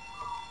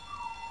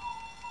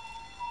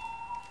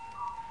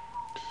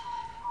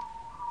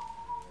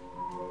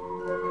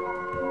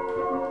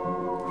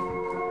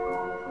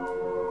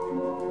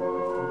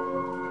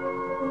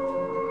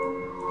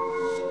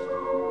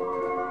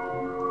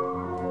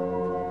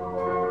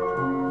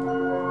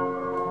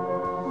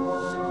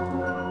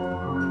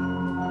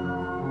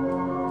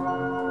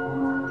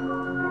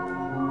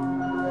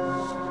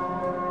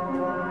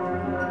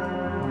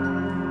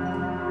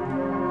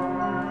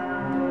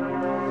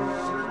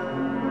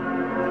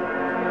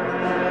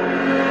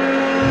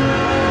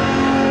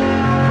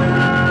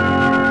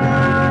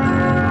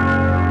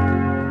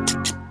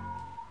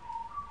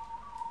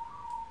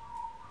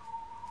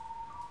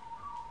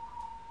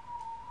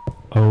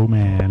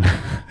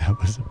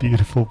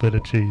 beautiful bit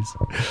of cheese.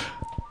 I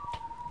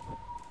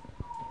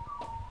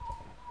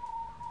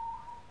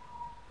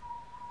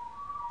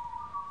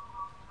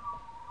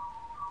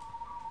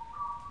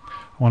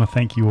want to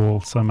thank you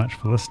all so much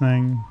for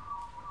listening.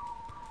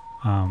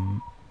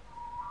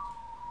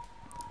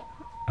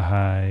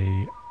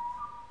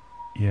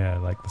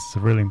 This is a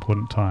really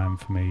important time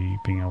for me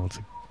being able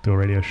to do a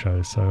radio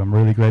show, so I'm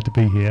really glad to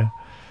be here.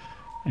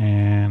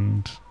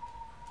 And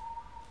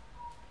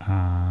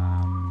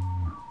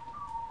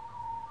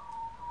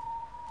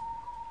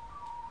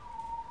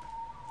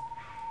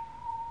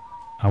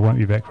I won't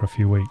be back for a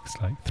few weeks,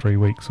 like 3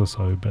 weeks or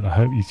so, but I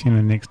hope you tune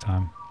in next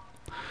time.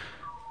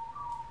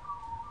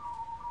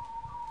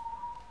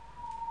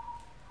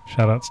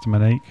 Shout outs to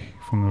Monique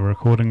from the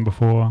recording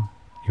before.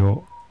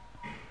 You're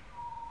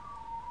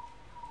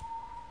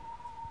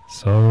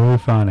so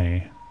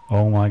funny.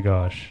 Oh my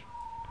gosh.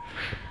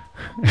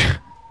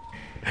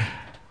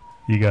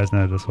 You guys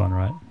know this one,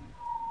 right?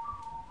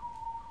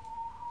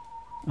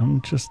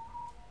 I'm just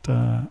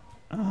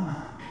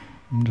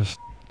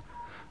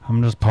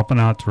popping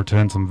out to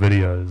return some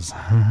videos.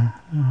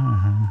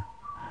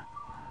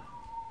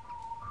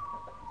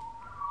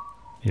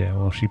 Yeah,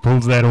 well, she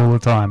pulls that all the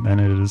time, and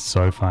it is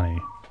so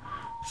funny.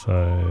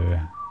 So,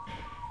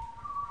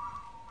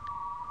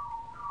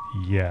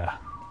 yeah.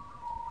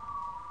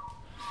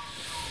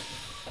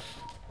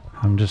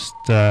 I'm just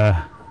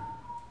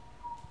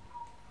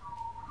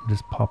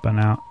popping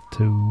out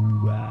to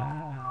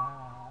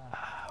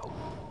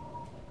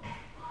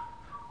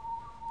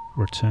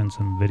return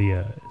some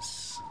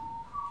videos.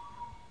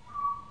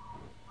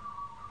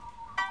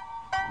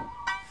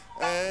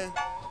 And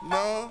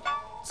no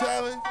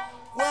telling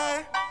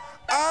what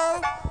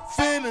I'm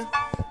feeling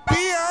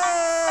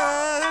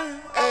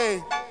beyond.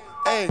 Hey,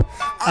 hey,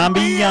 I'm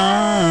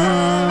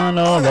beyond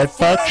all that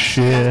fuck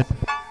shit.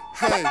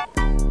 Hey.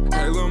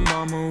 Hey lil'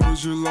 mama,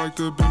 would you like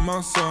to be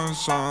my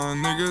sunshine?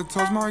 Nigga,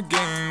 touch my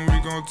game, we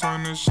gon'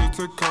 turn this shit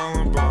to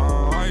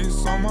Columbine.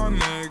 Ice on my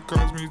neck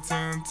cost me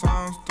 10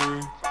 times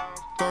 3.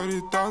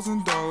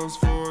 $30,000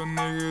 for a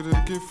nigga to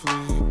get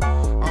free.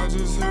 I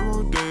just hit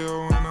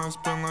Rodeo and I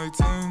spent like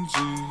 10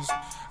 G's.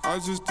 I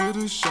just did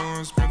a show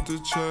and spent the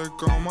check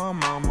on my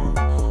mama.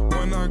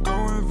 When I go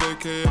and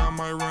vacay, I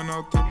might run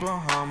out the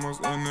Bahamas.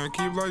 And then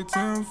keep like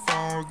 10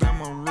 phones,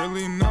 damn, I'm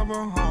really never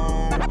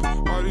home.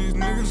 All these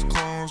niggas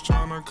clones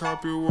tryna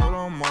copy what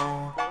I'm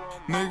on.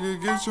 Nigga,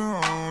 get your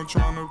own,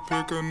 tryna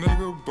pick a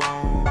nigga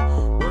bone.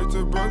 Wait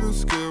till brother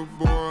Skip,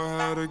 boy, I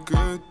had a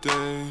good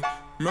day.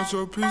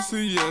 Metro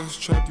PCS,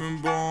 trapping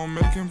ball,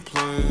 making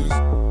plays.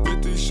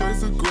 50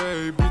 shades of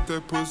gray, beat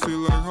that pussy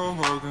like Hulk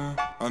Hogan.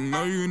 I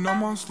know you know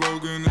my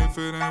slogan, if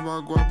it ain't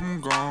about guap, I'm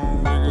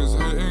gone. Niggas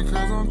hating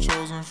cause I'm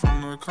chosen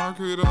from the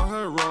concrete I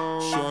had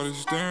rolled. Shorty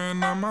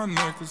staring at my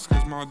necklace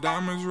cause my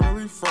diamonds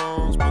really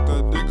froze. Put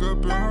that dick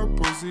up in her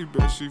pussy,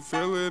 bet she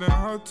feel it in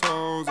her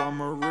toes. I'm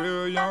a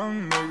real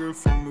young nigga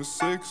from the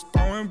 6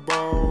 throwing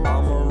balls.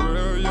 I'm a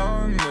real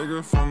young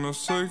nigga from the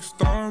 6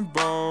 throwing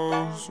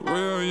balls.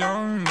 Real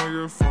young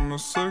nigga from the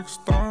 6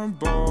 throwing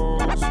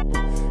balls.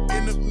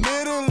 In the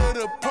middle of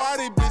the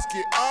party, bitch,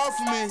 get off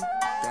me.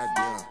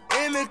 Goddamn.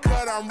 In the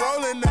cut, I'm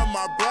rolling up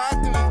my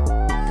broccoli.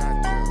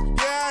 Goddamn.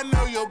 Yeah, I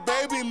know your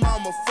baby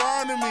mama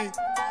fond of me.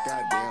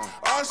 Goddamn.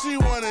 All she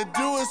wanna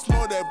do is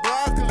smoke that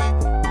broccoli.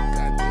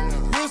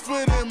 Goddamn.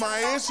 Whispered in my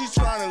ear, she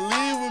tryna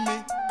leave with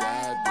me.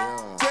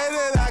 Goddamn. Say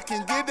that I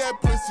can get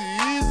that pussy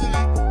easily.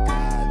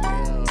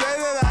 Goddamn. Say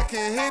that I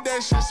can hit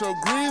that shit so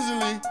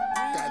greasily.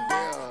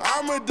 Goddamn.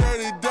 I'm a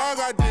dirty dog,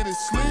 I did it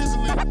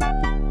sleazily.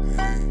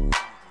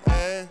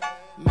 Hey,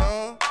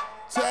 no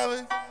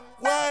telling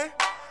what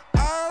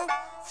I'm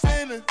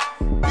feeling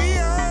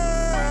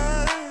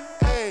beyond.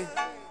 Hey,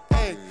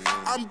 hey,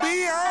 I'm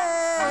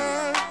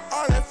beyond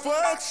all that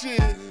fuck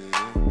shit.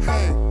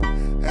 Hey,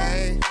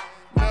 ain't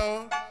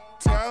no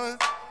telling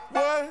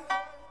what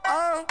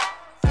I'm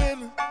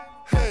feeling.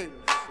 Hey,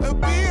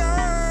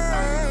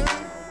 beyond.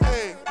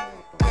 Hey,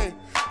 hey,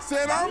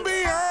 said I'm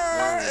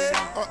beyond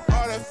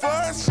all that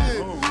fuck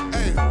shit.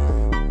 Hey,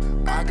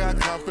 I got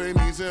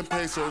companies in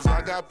pesos.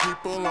 I got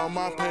people on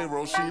my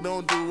payroll. She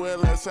don't do it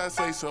unless I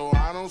say so.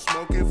 I don't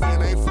smoke if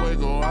it ain't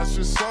fuego. I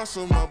should sauce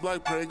them up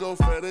like Prego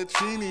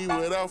fettuccine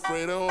with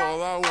Alfredo.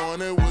 All I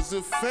wanted was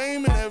the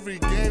fame in every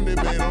game they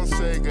made on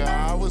Sega.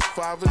 I was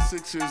 5 or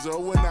 6 years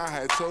old when I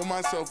had told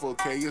myself,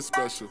 okay, you're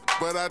special,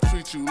 but I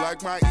treat you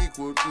like my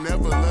equal,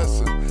 never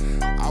lesser.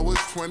 I was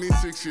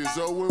 26 years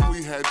old when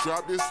we had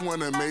dropped this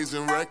one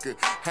amazing record.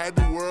 Had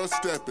the world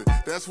stepping,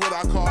 that's what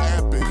I call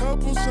epic.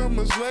 Couple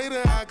summers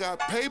later, I got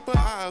paper.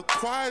 I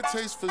acquired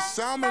taste for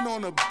salmon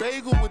on a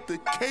bagel with the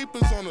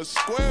capers on a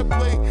square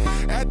plate.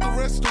 At the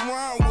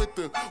restaurant with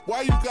the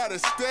why you gotta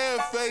stare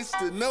face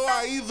to know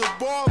I either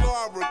ball or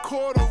I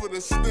record over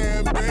the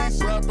stand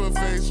bass. Rapper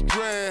face,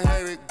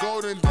 dread-headed,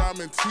 golden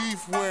diamond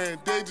teeth wearing.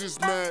 They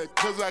just mad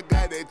cause I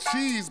got that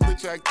cheese,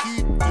 bitch, I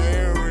keep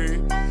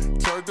daring.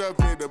 Turned up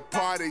in the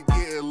party,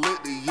 getting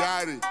lit to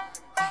yachty.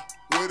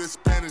 with a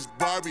Spanish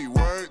Barbie,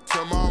 word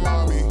to my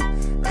mommy.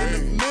 In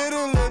the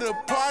middle of the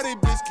party,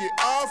 bitch, get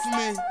off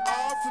me.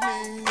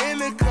 In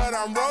the cut,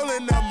 I'm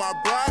rolling up my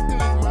broccoli.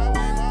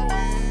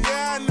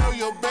 Yeah, I know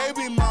your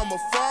baby mama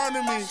fond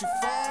of me.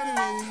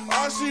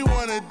 All she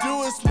wanna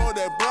do is smoke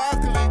that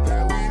broccoli.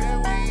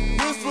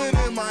 Whispered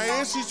in my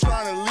ear, she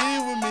tryna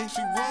leave with me.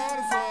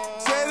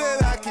 Say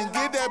that I can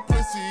get that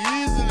pussy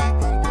easily.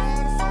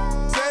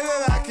 Say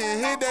that I can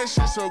hit that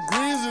shit so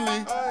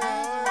greasily.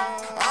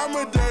 I'm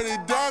a dirty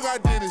dog, I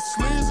did it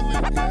sleazily.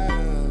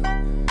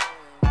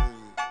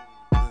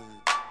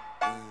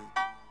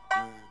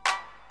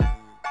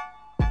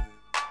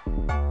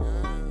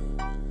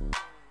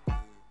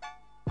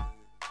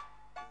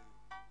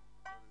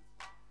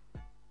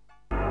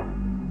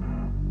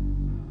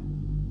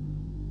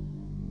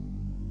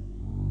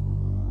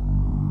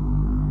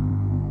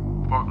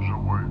 Fuck's your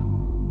way.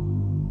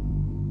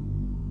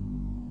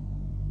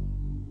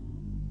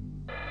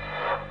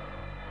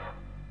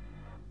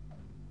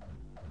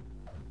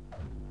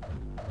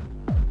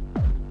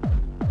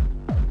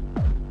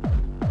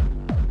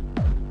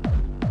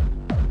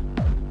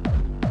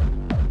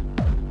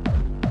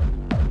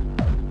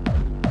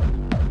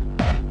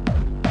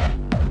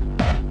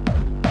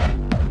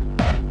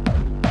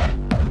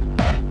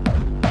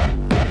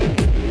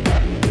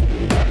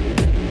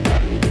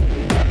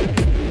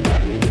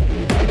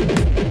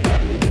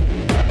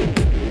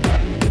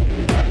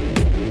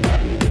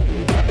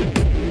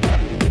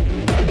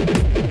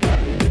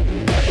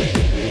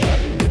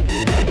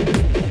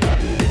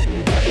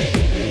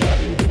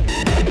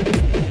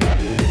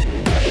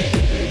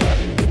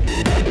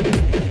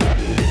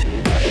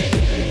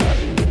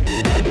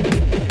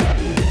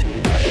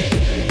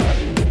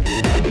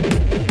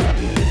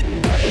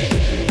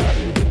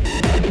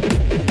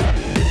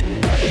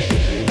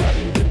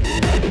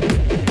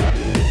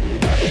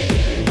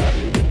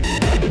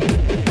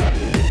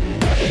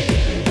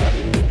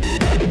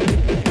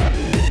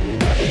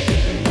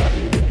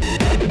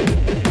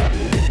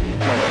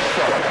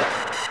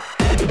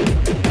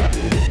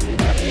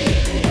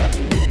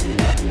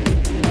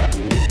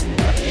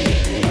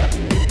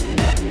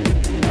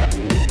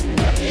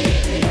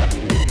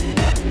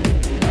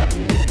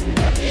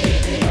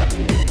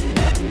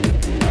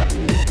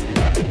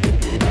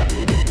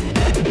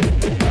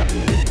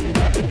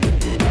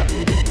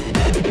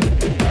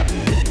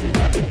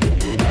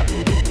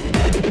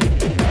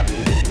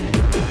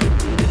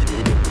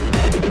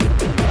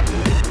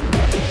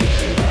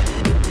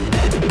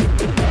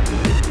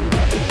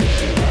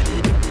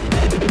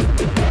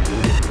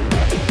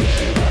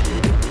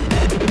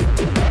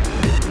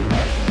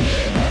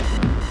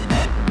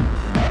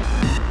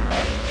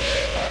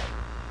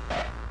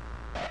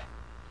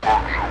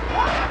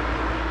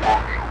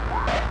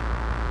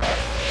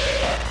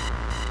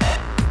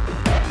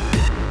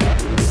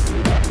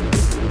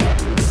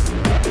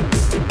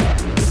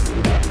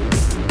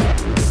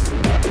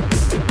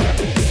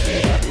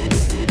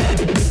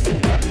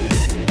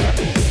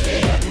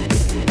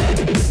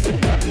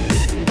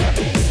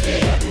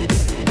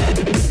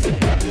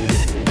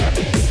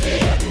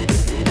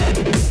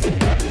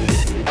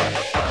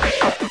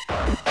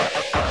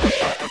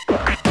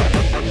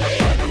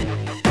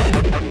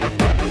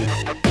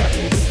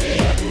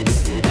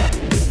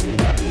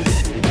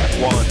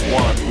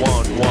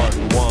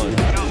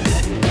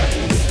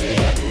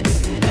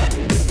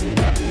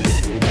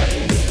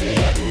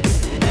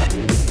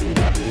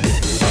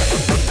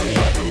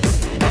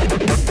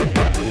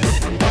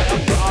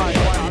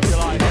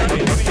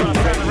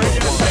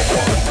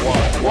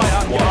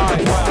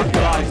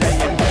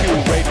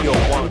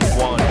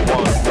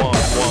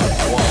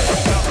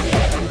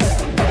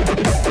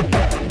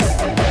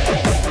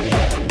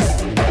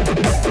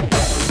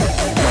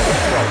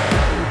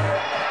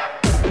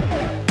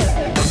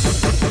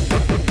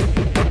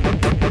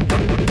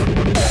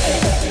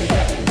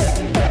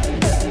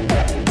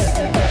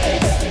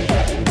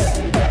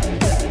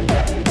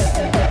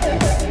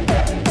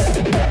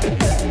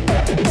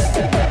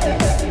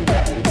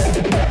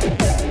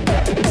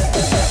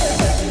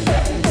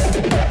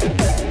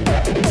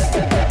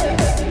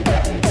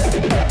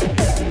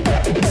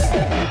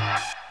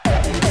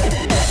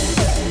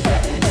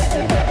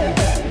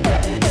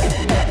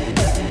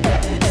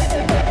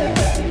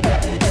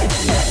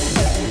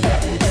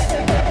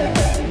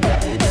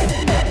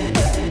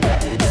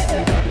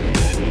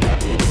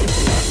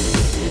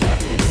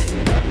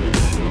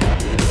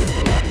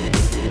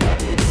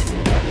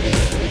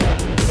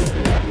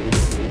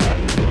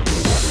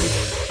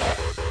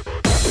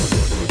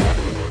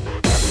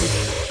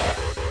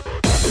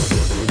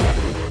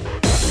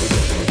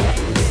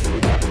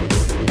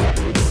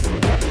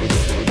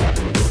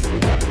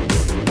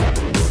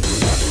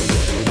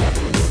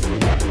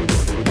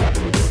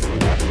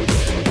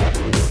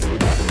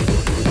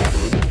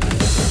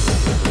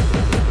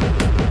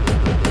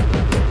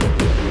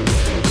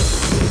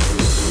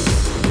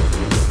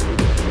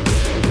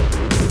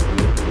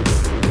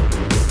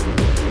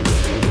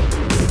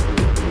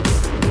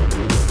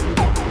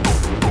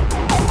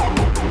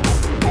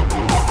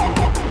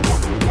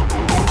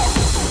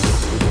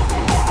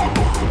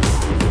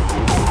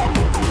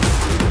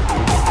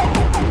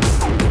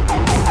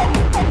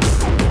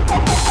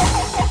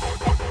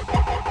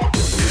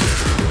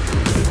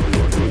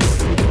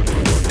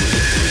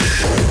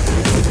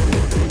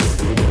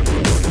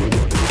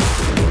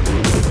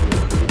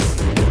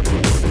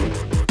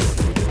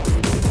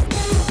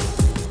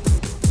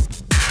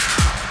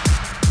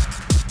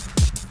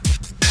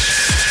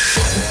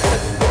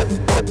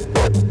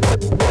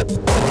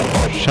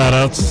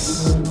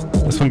 shout-outs.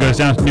 This one goes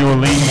down to New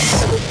Orleans.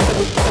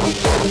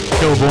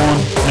 Kilborn,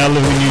 now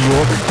living in New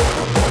York.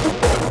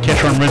 Catch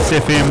her on Rinse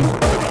FM.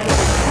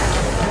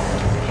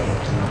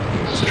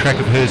 It's a track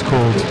of hers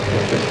called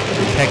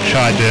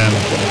Cacti Derm.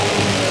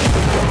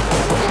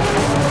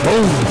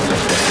 Oh!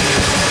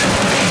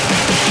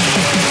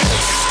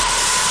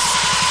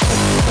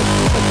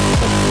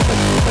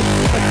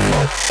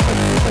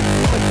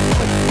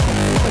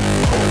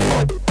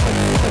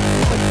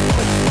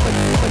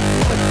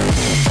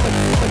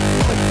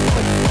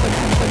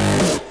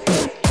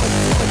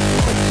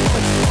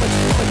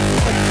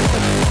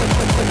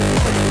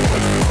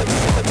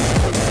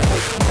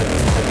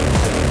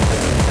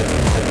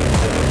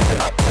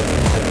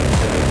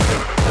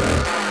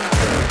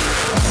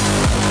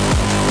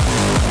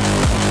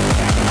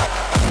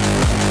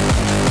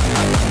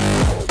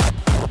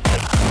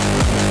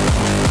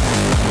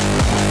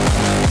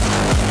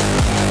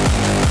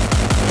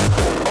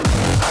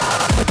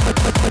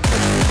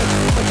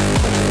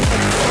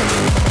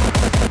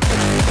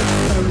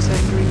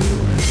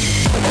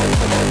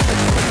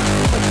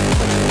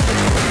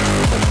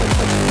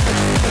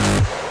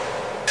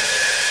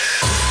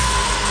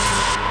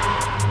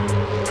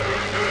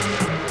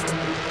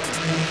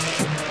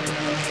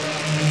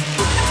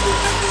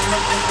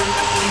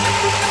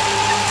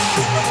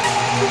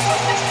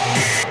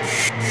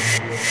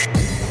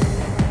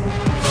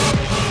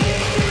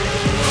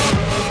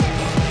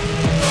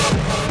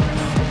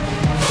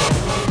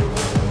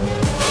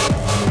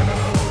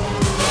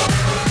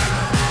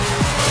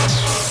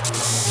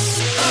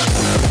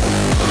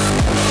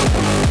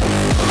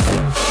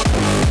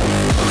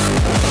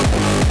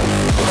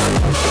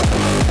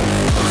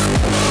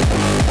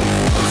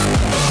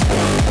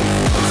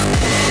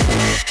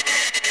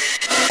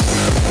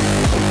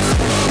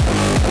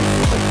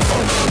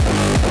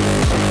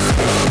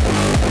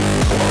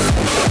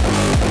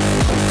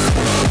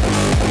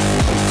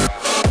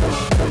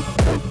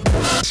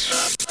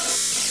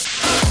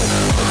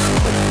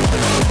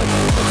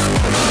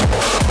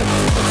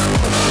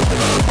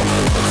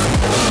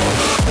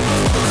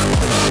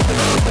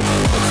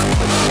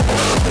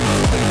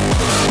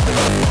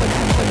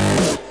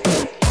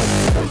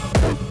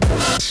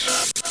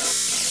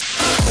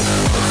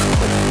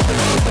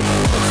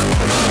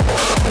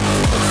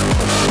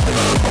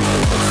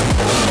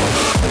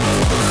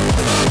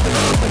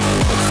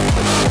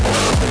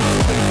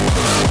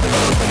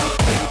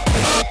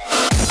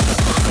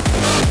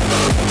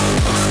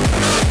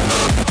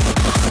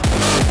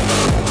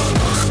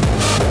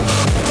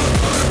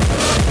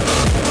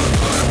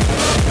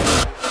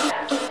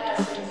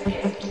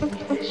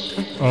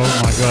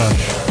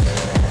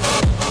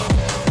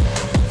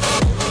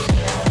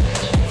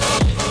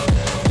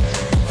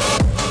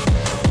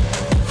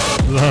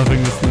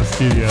 Loving this in the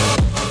studio.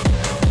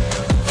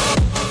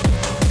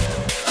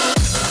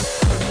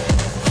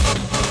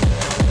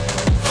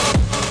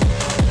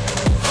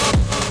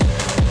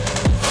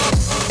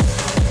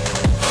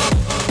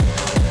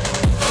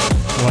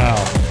 Wow.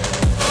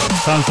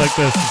 Sounds like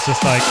this. It's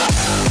just like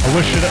I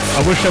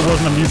wish I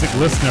wasn't a music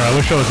listener. I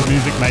wish I was a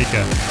music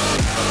maker.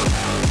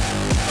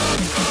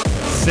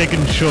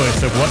 Second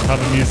choice of what type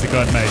of music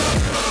I'd make.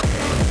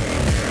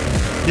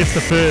 Guess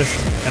the first,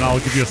 and I'll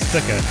give you a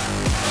sticker.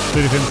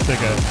 30-pin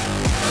sticker.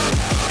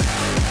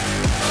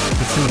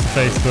 Just send us a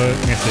Facebook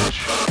message.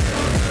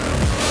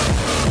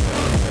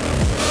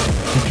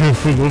 Be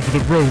careful of the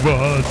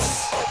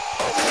robots.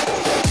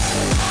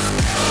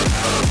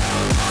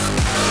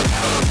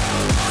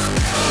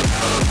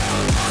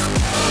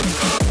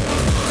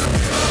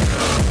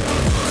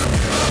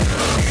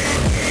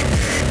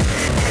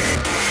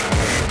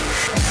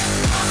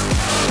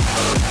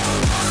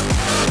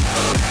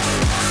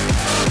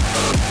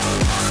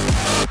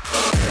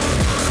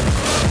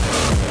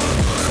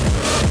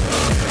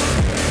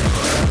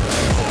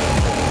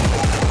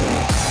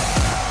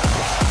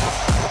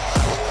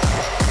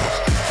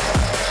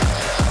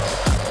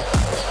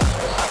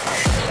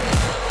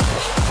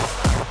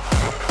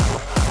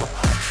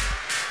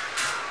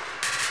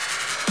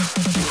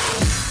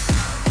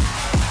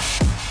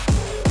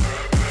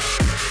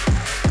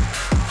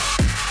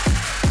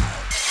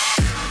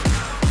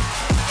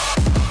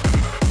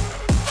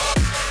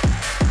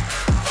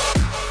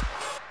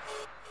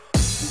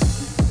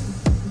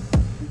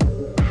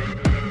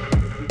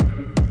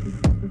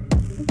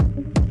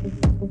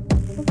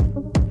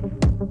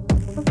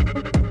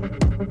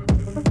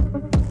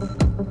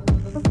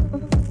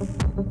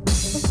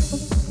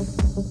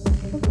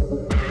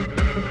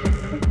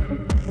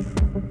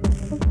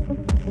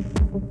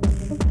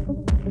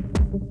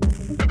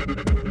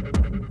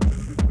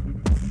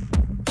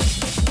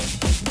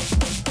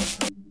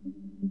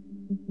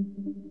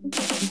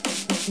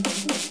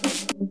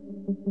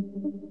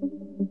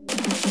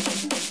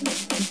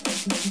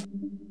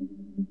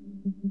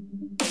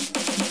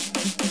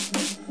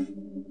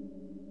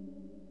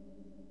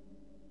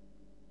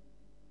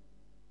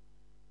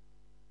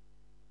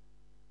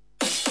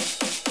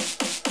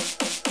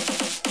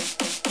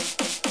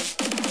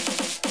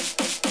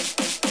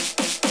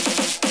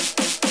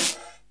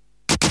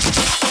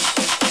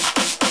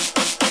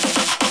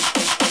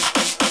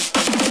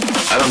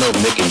 know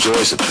Mick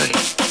enjoys the pain,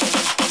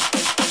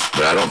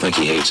 but I don't think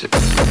he hates it.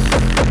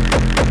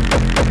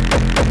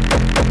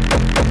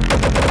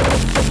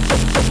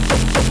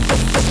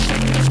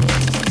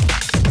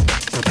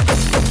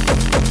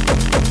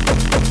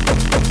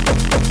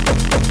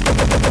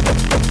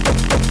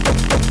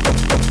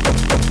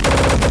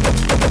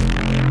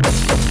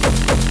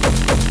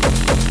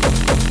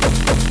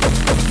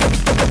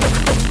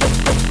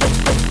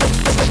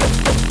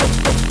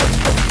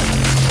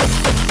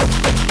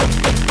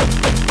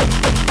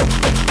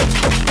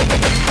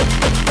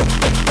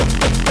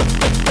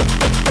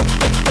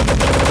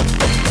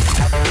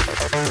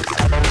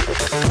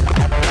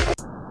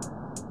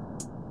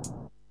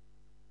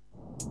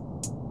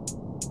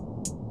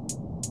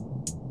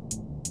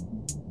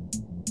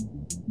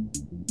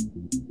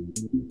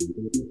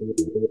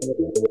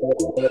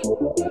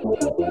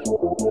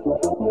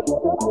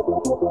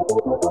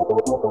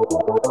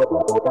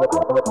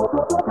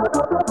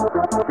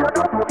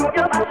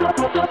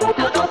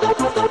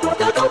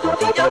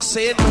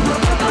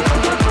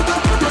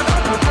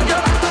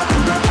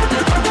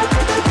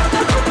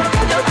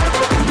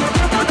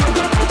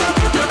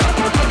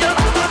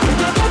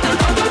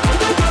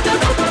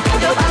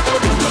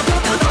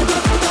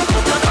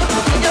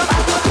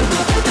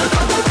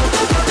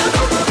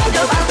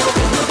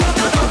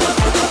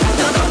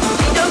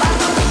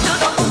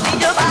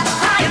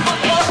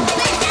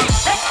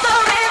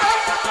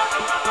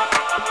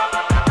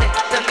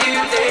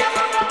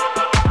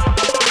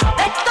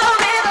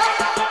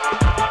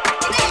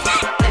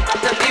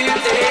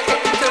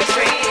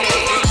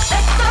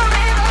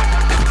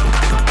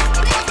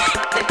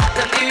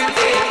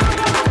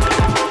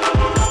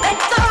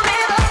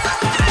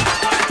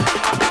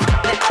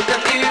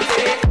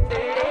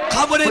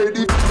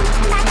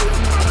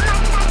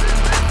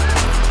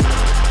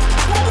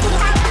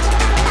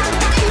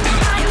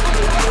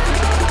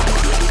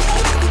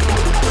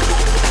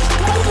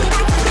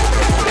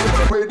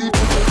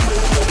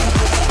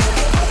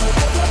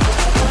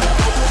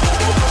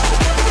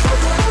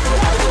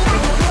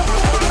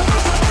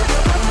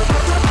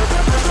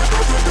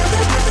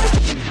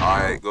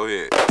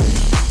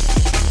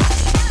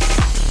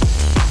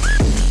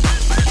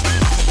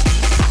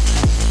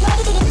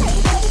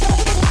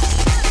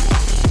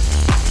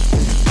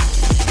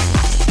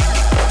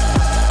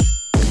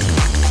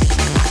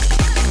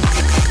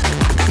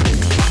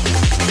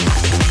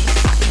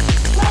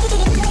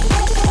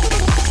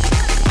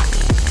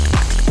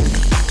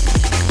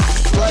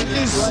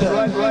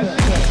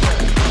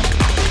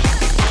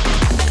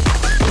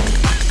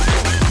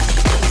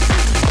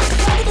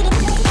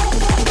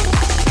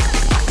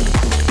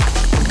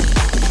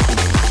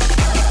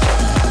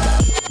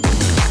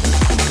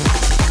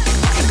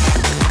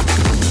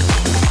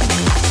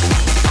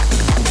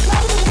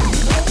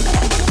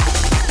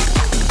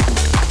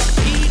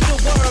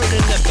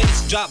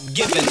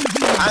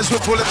 As we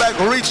pull it back,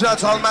 reach out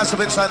to all massive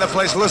inside the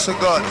place. Listen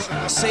good.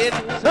 See it?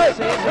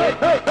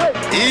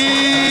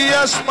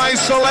 Yes, my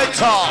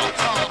selector.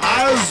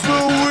 As the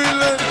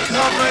will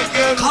come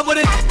again. Come with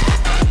it.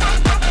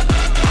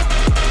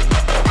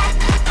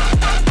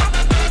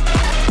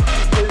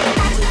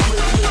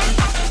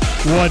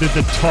 Why did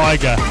the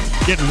tiger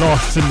get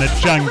lost in the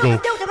jungle?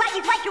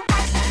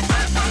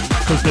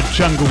 Because the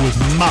jungle was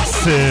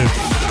massive.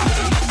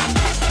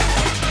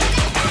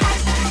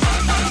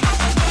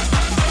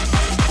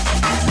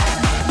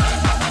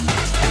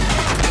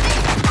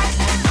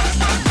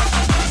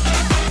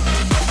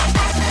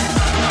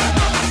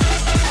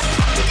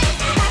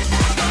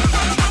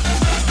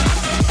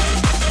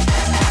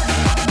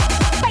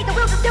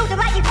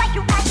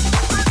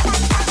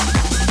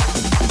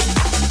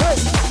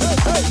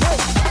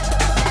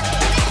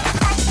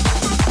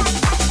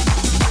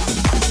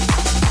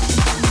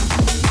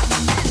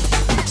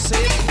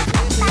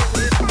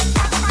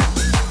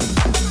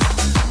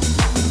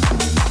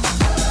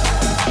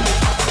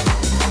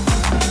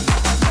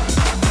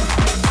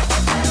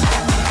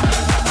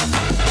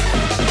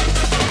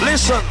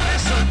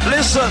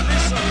 Listen,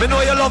 me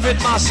know you love it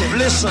massive.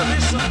 Listen,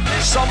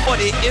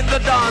 somebody in the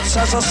dance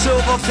has a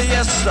silver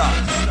Fiesta.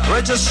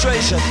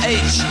 Registration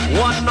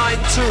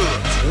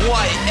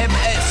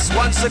H192YMS.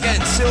 Once again,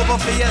 silver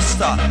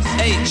Fiesta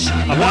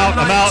H192.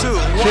 I'm out.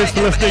 Cheers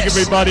for listening,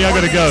 everybody. I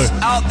gotta go.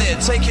 Out there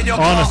taking your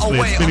Honestly, car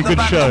away it's been a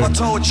good show.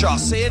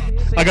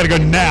 I gotta go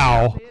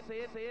now.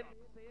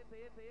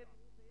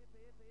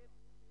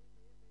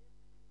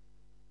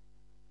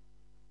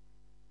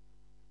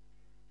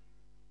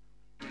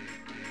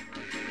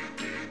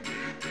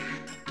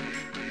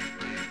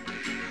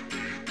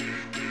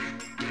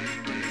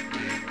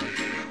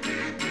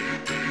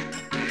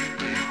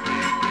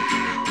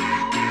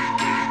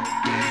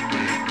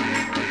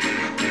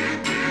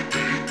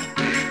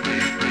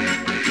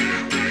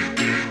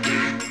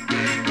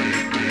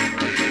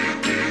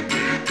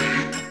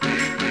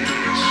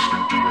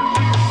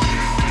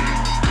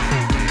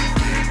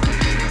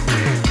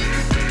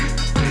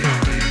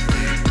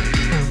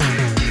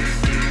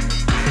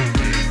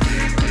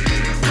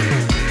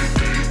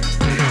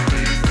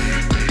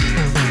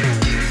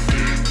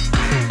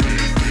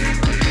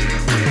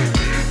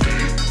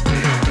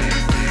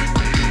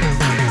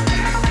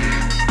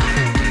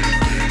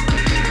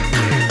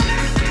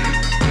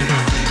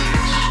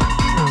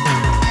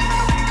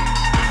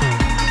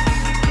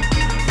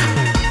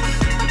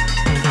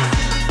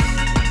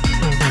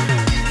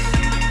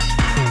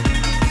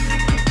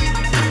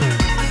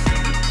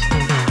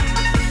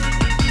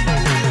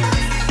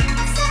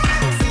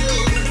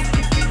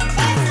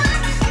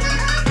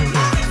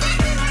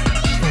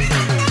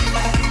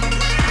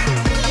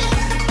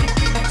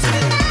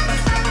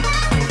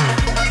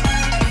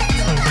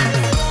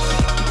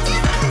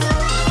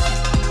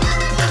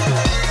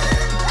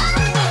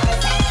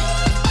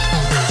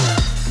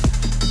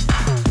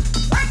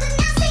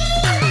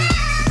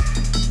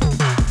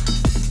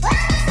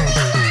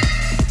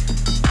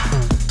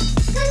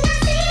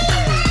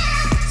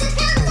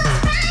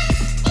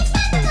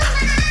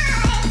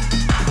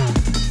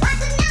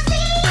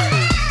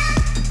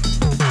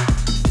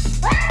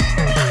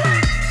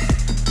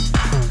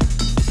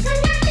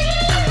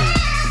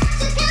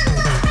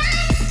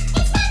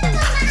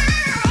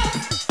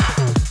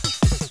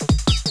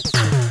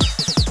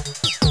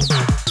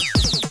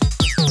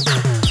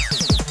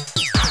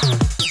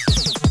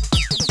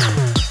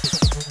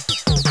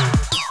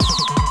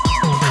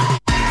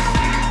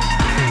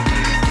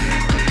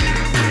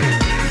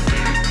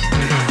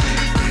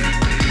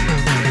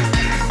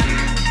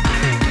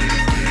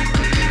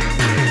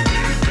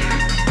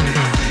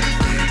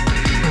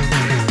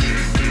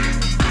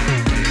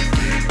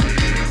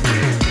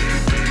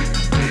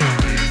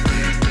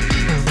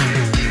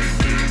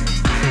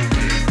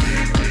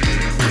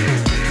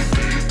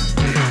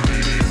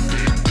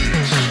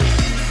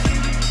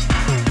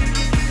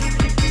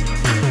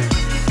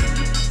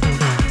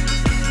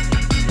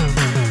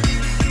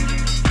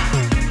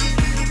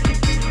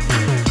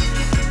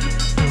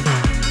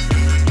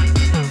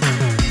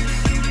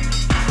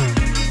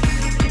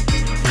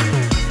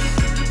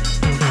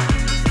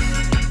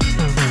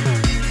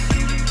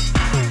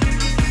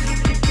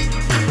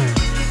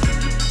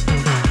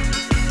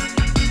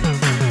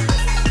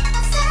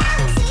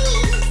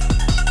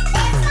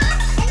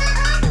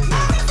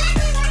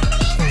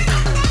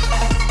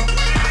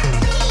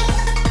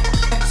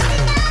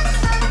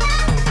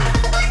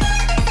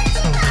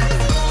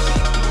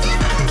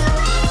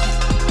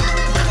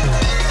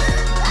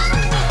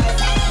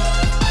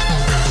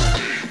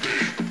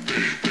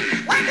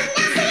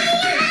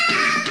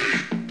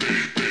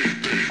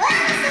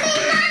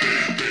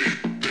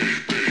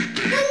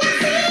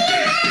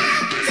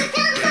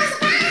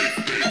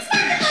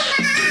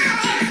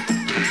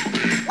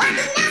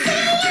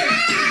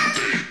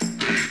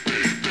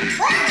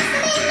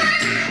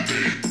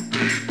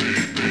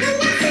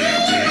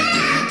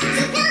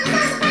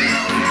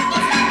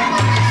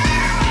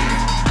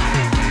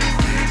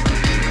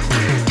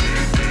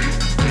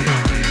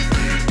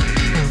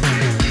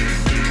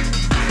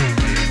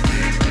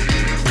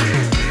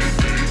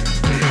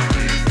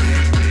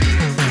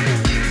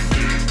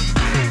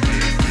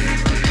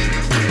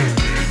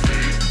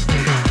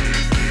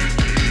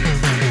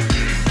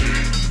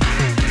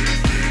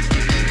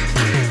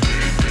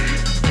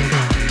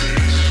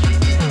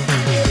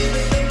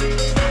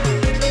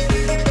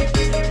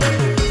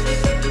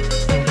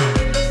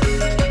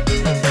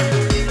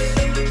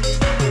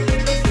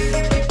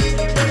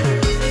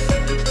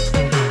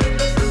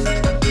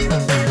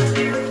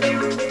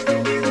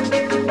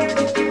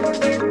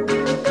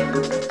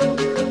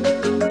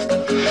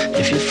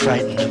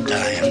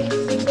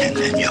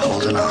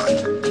 holding on.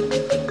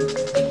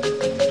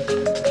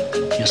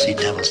 You'll see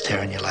devils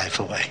tearing your life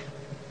away.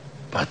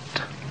 But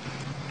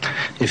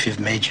if you've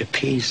made your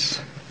peace,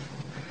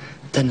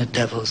 then the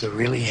devils are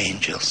really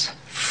angels,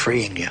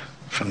 freeing you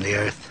from the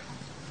earth.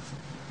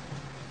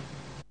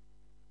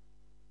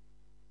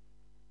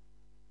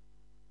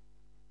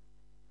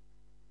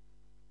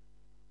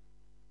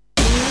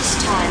 In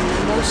this time,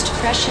 the most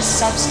precious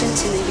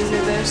substance in the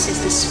universe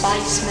is the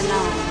spice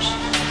melange.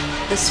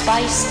 The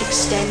spice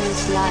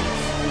extends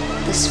life.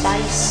 The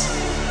spice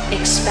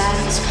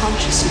expands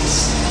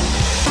consciousness.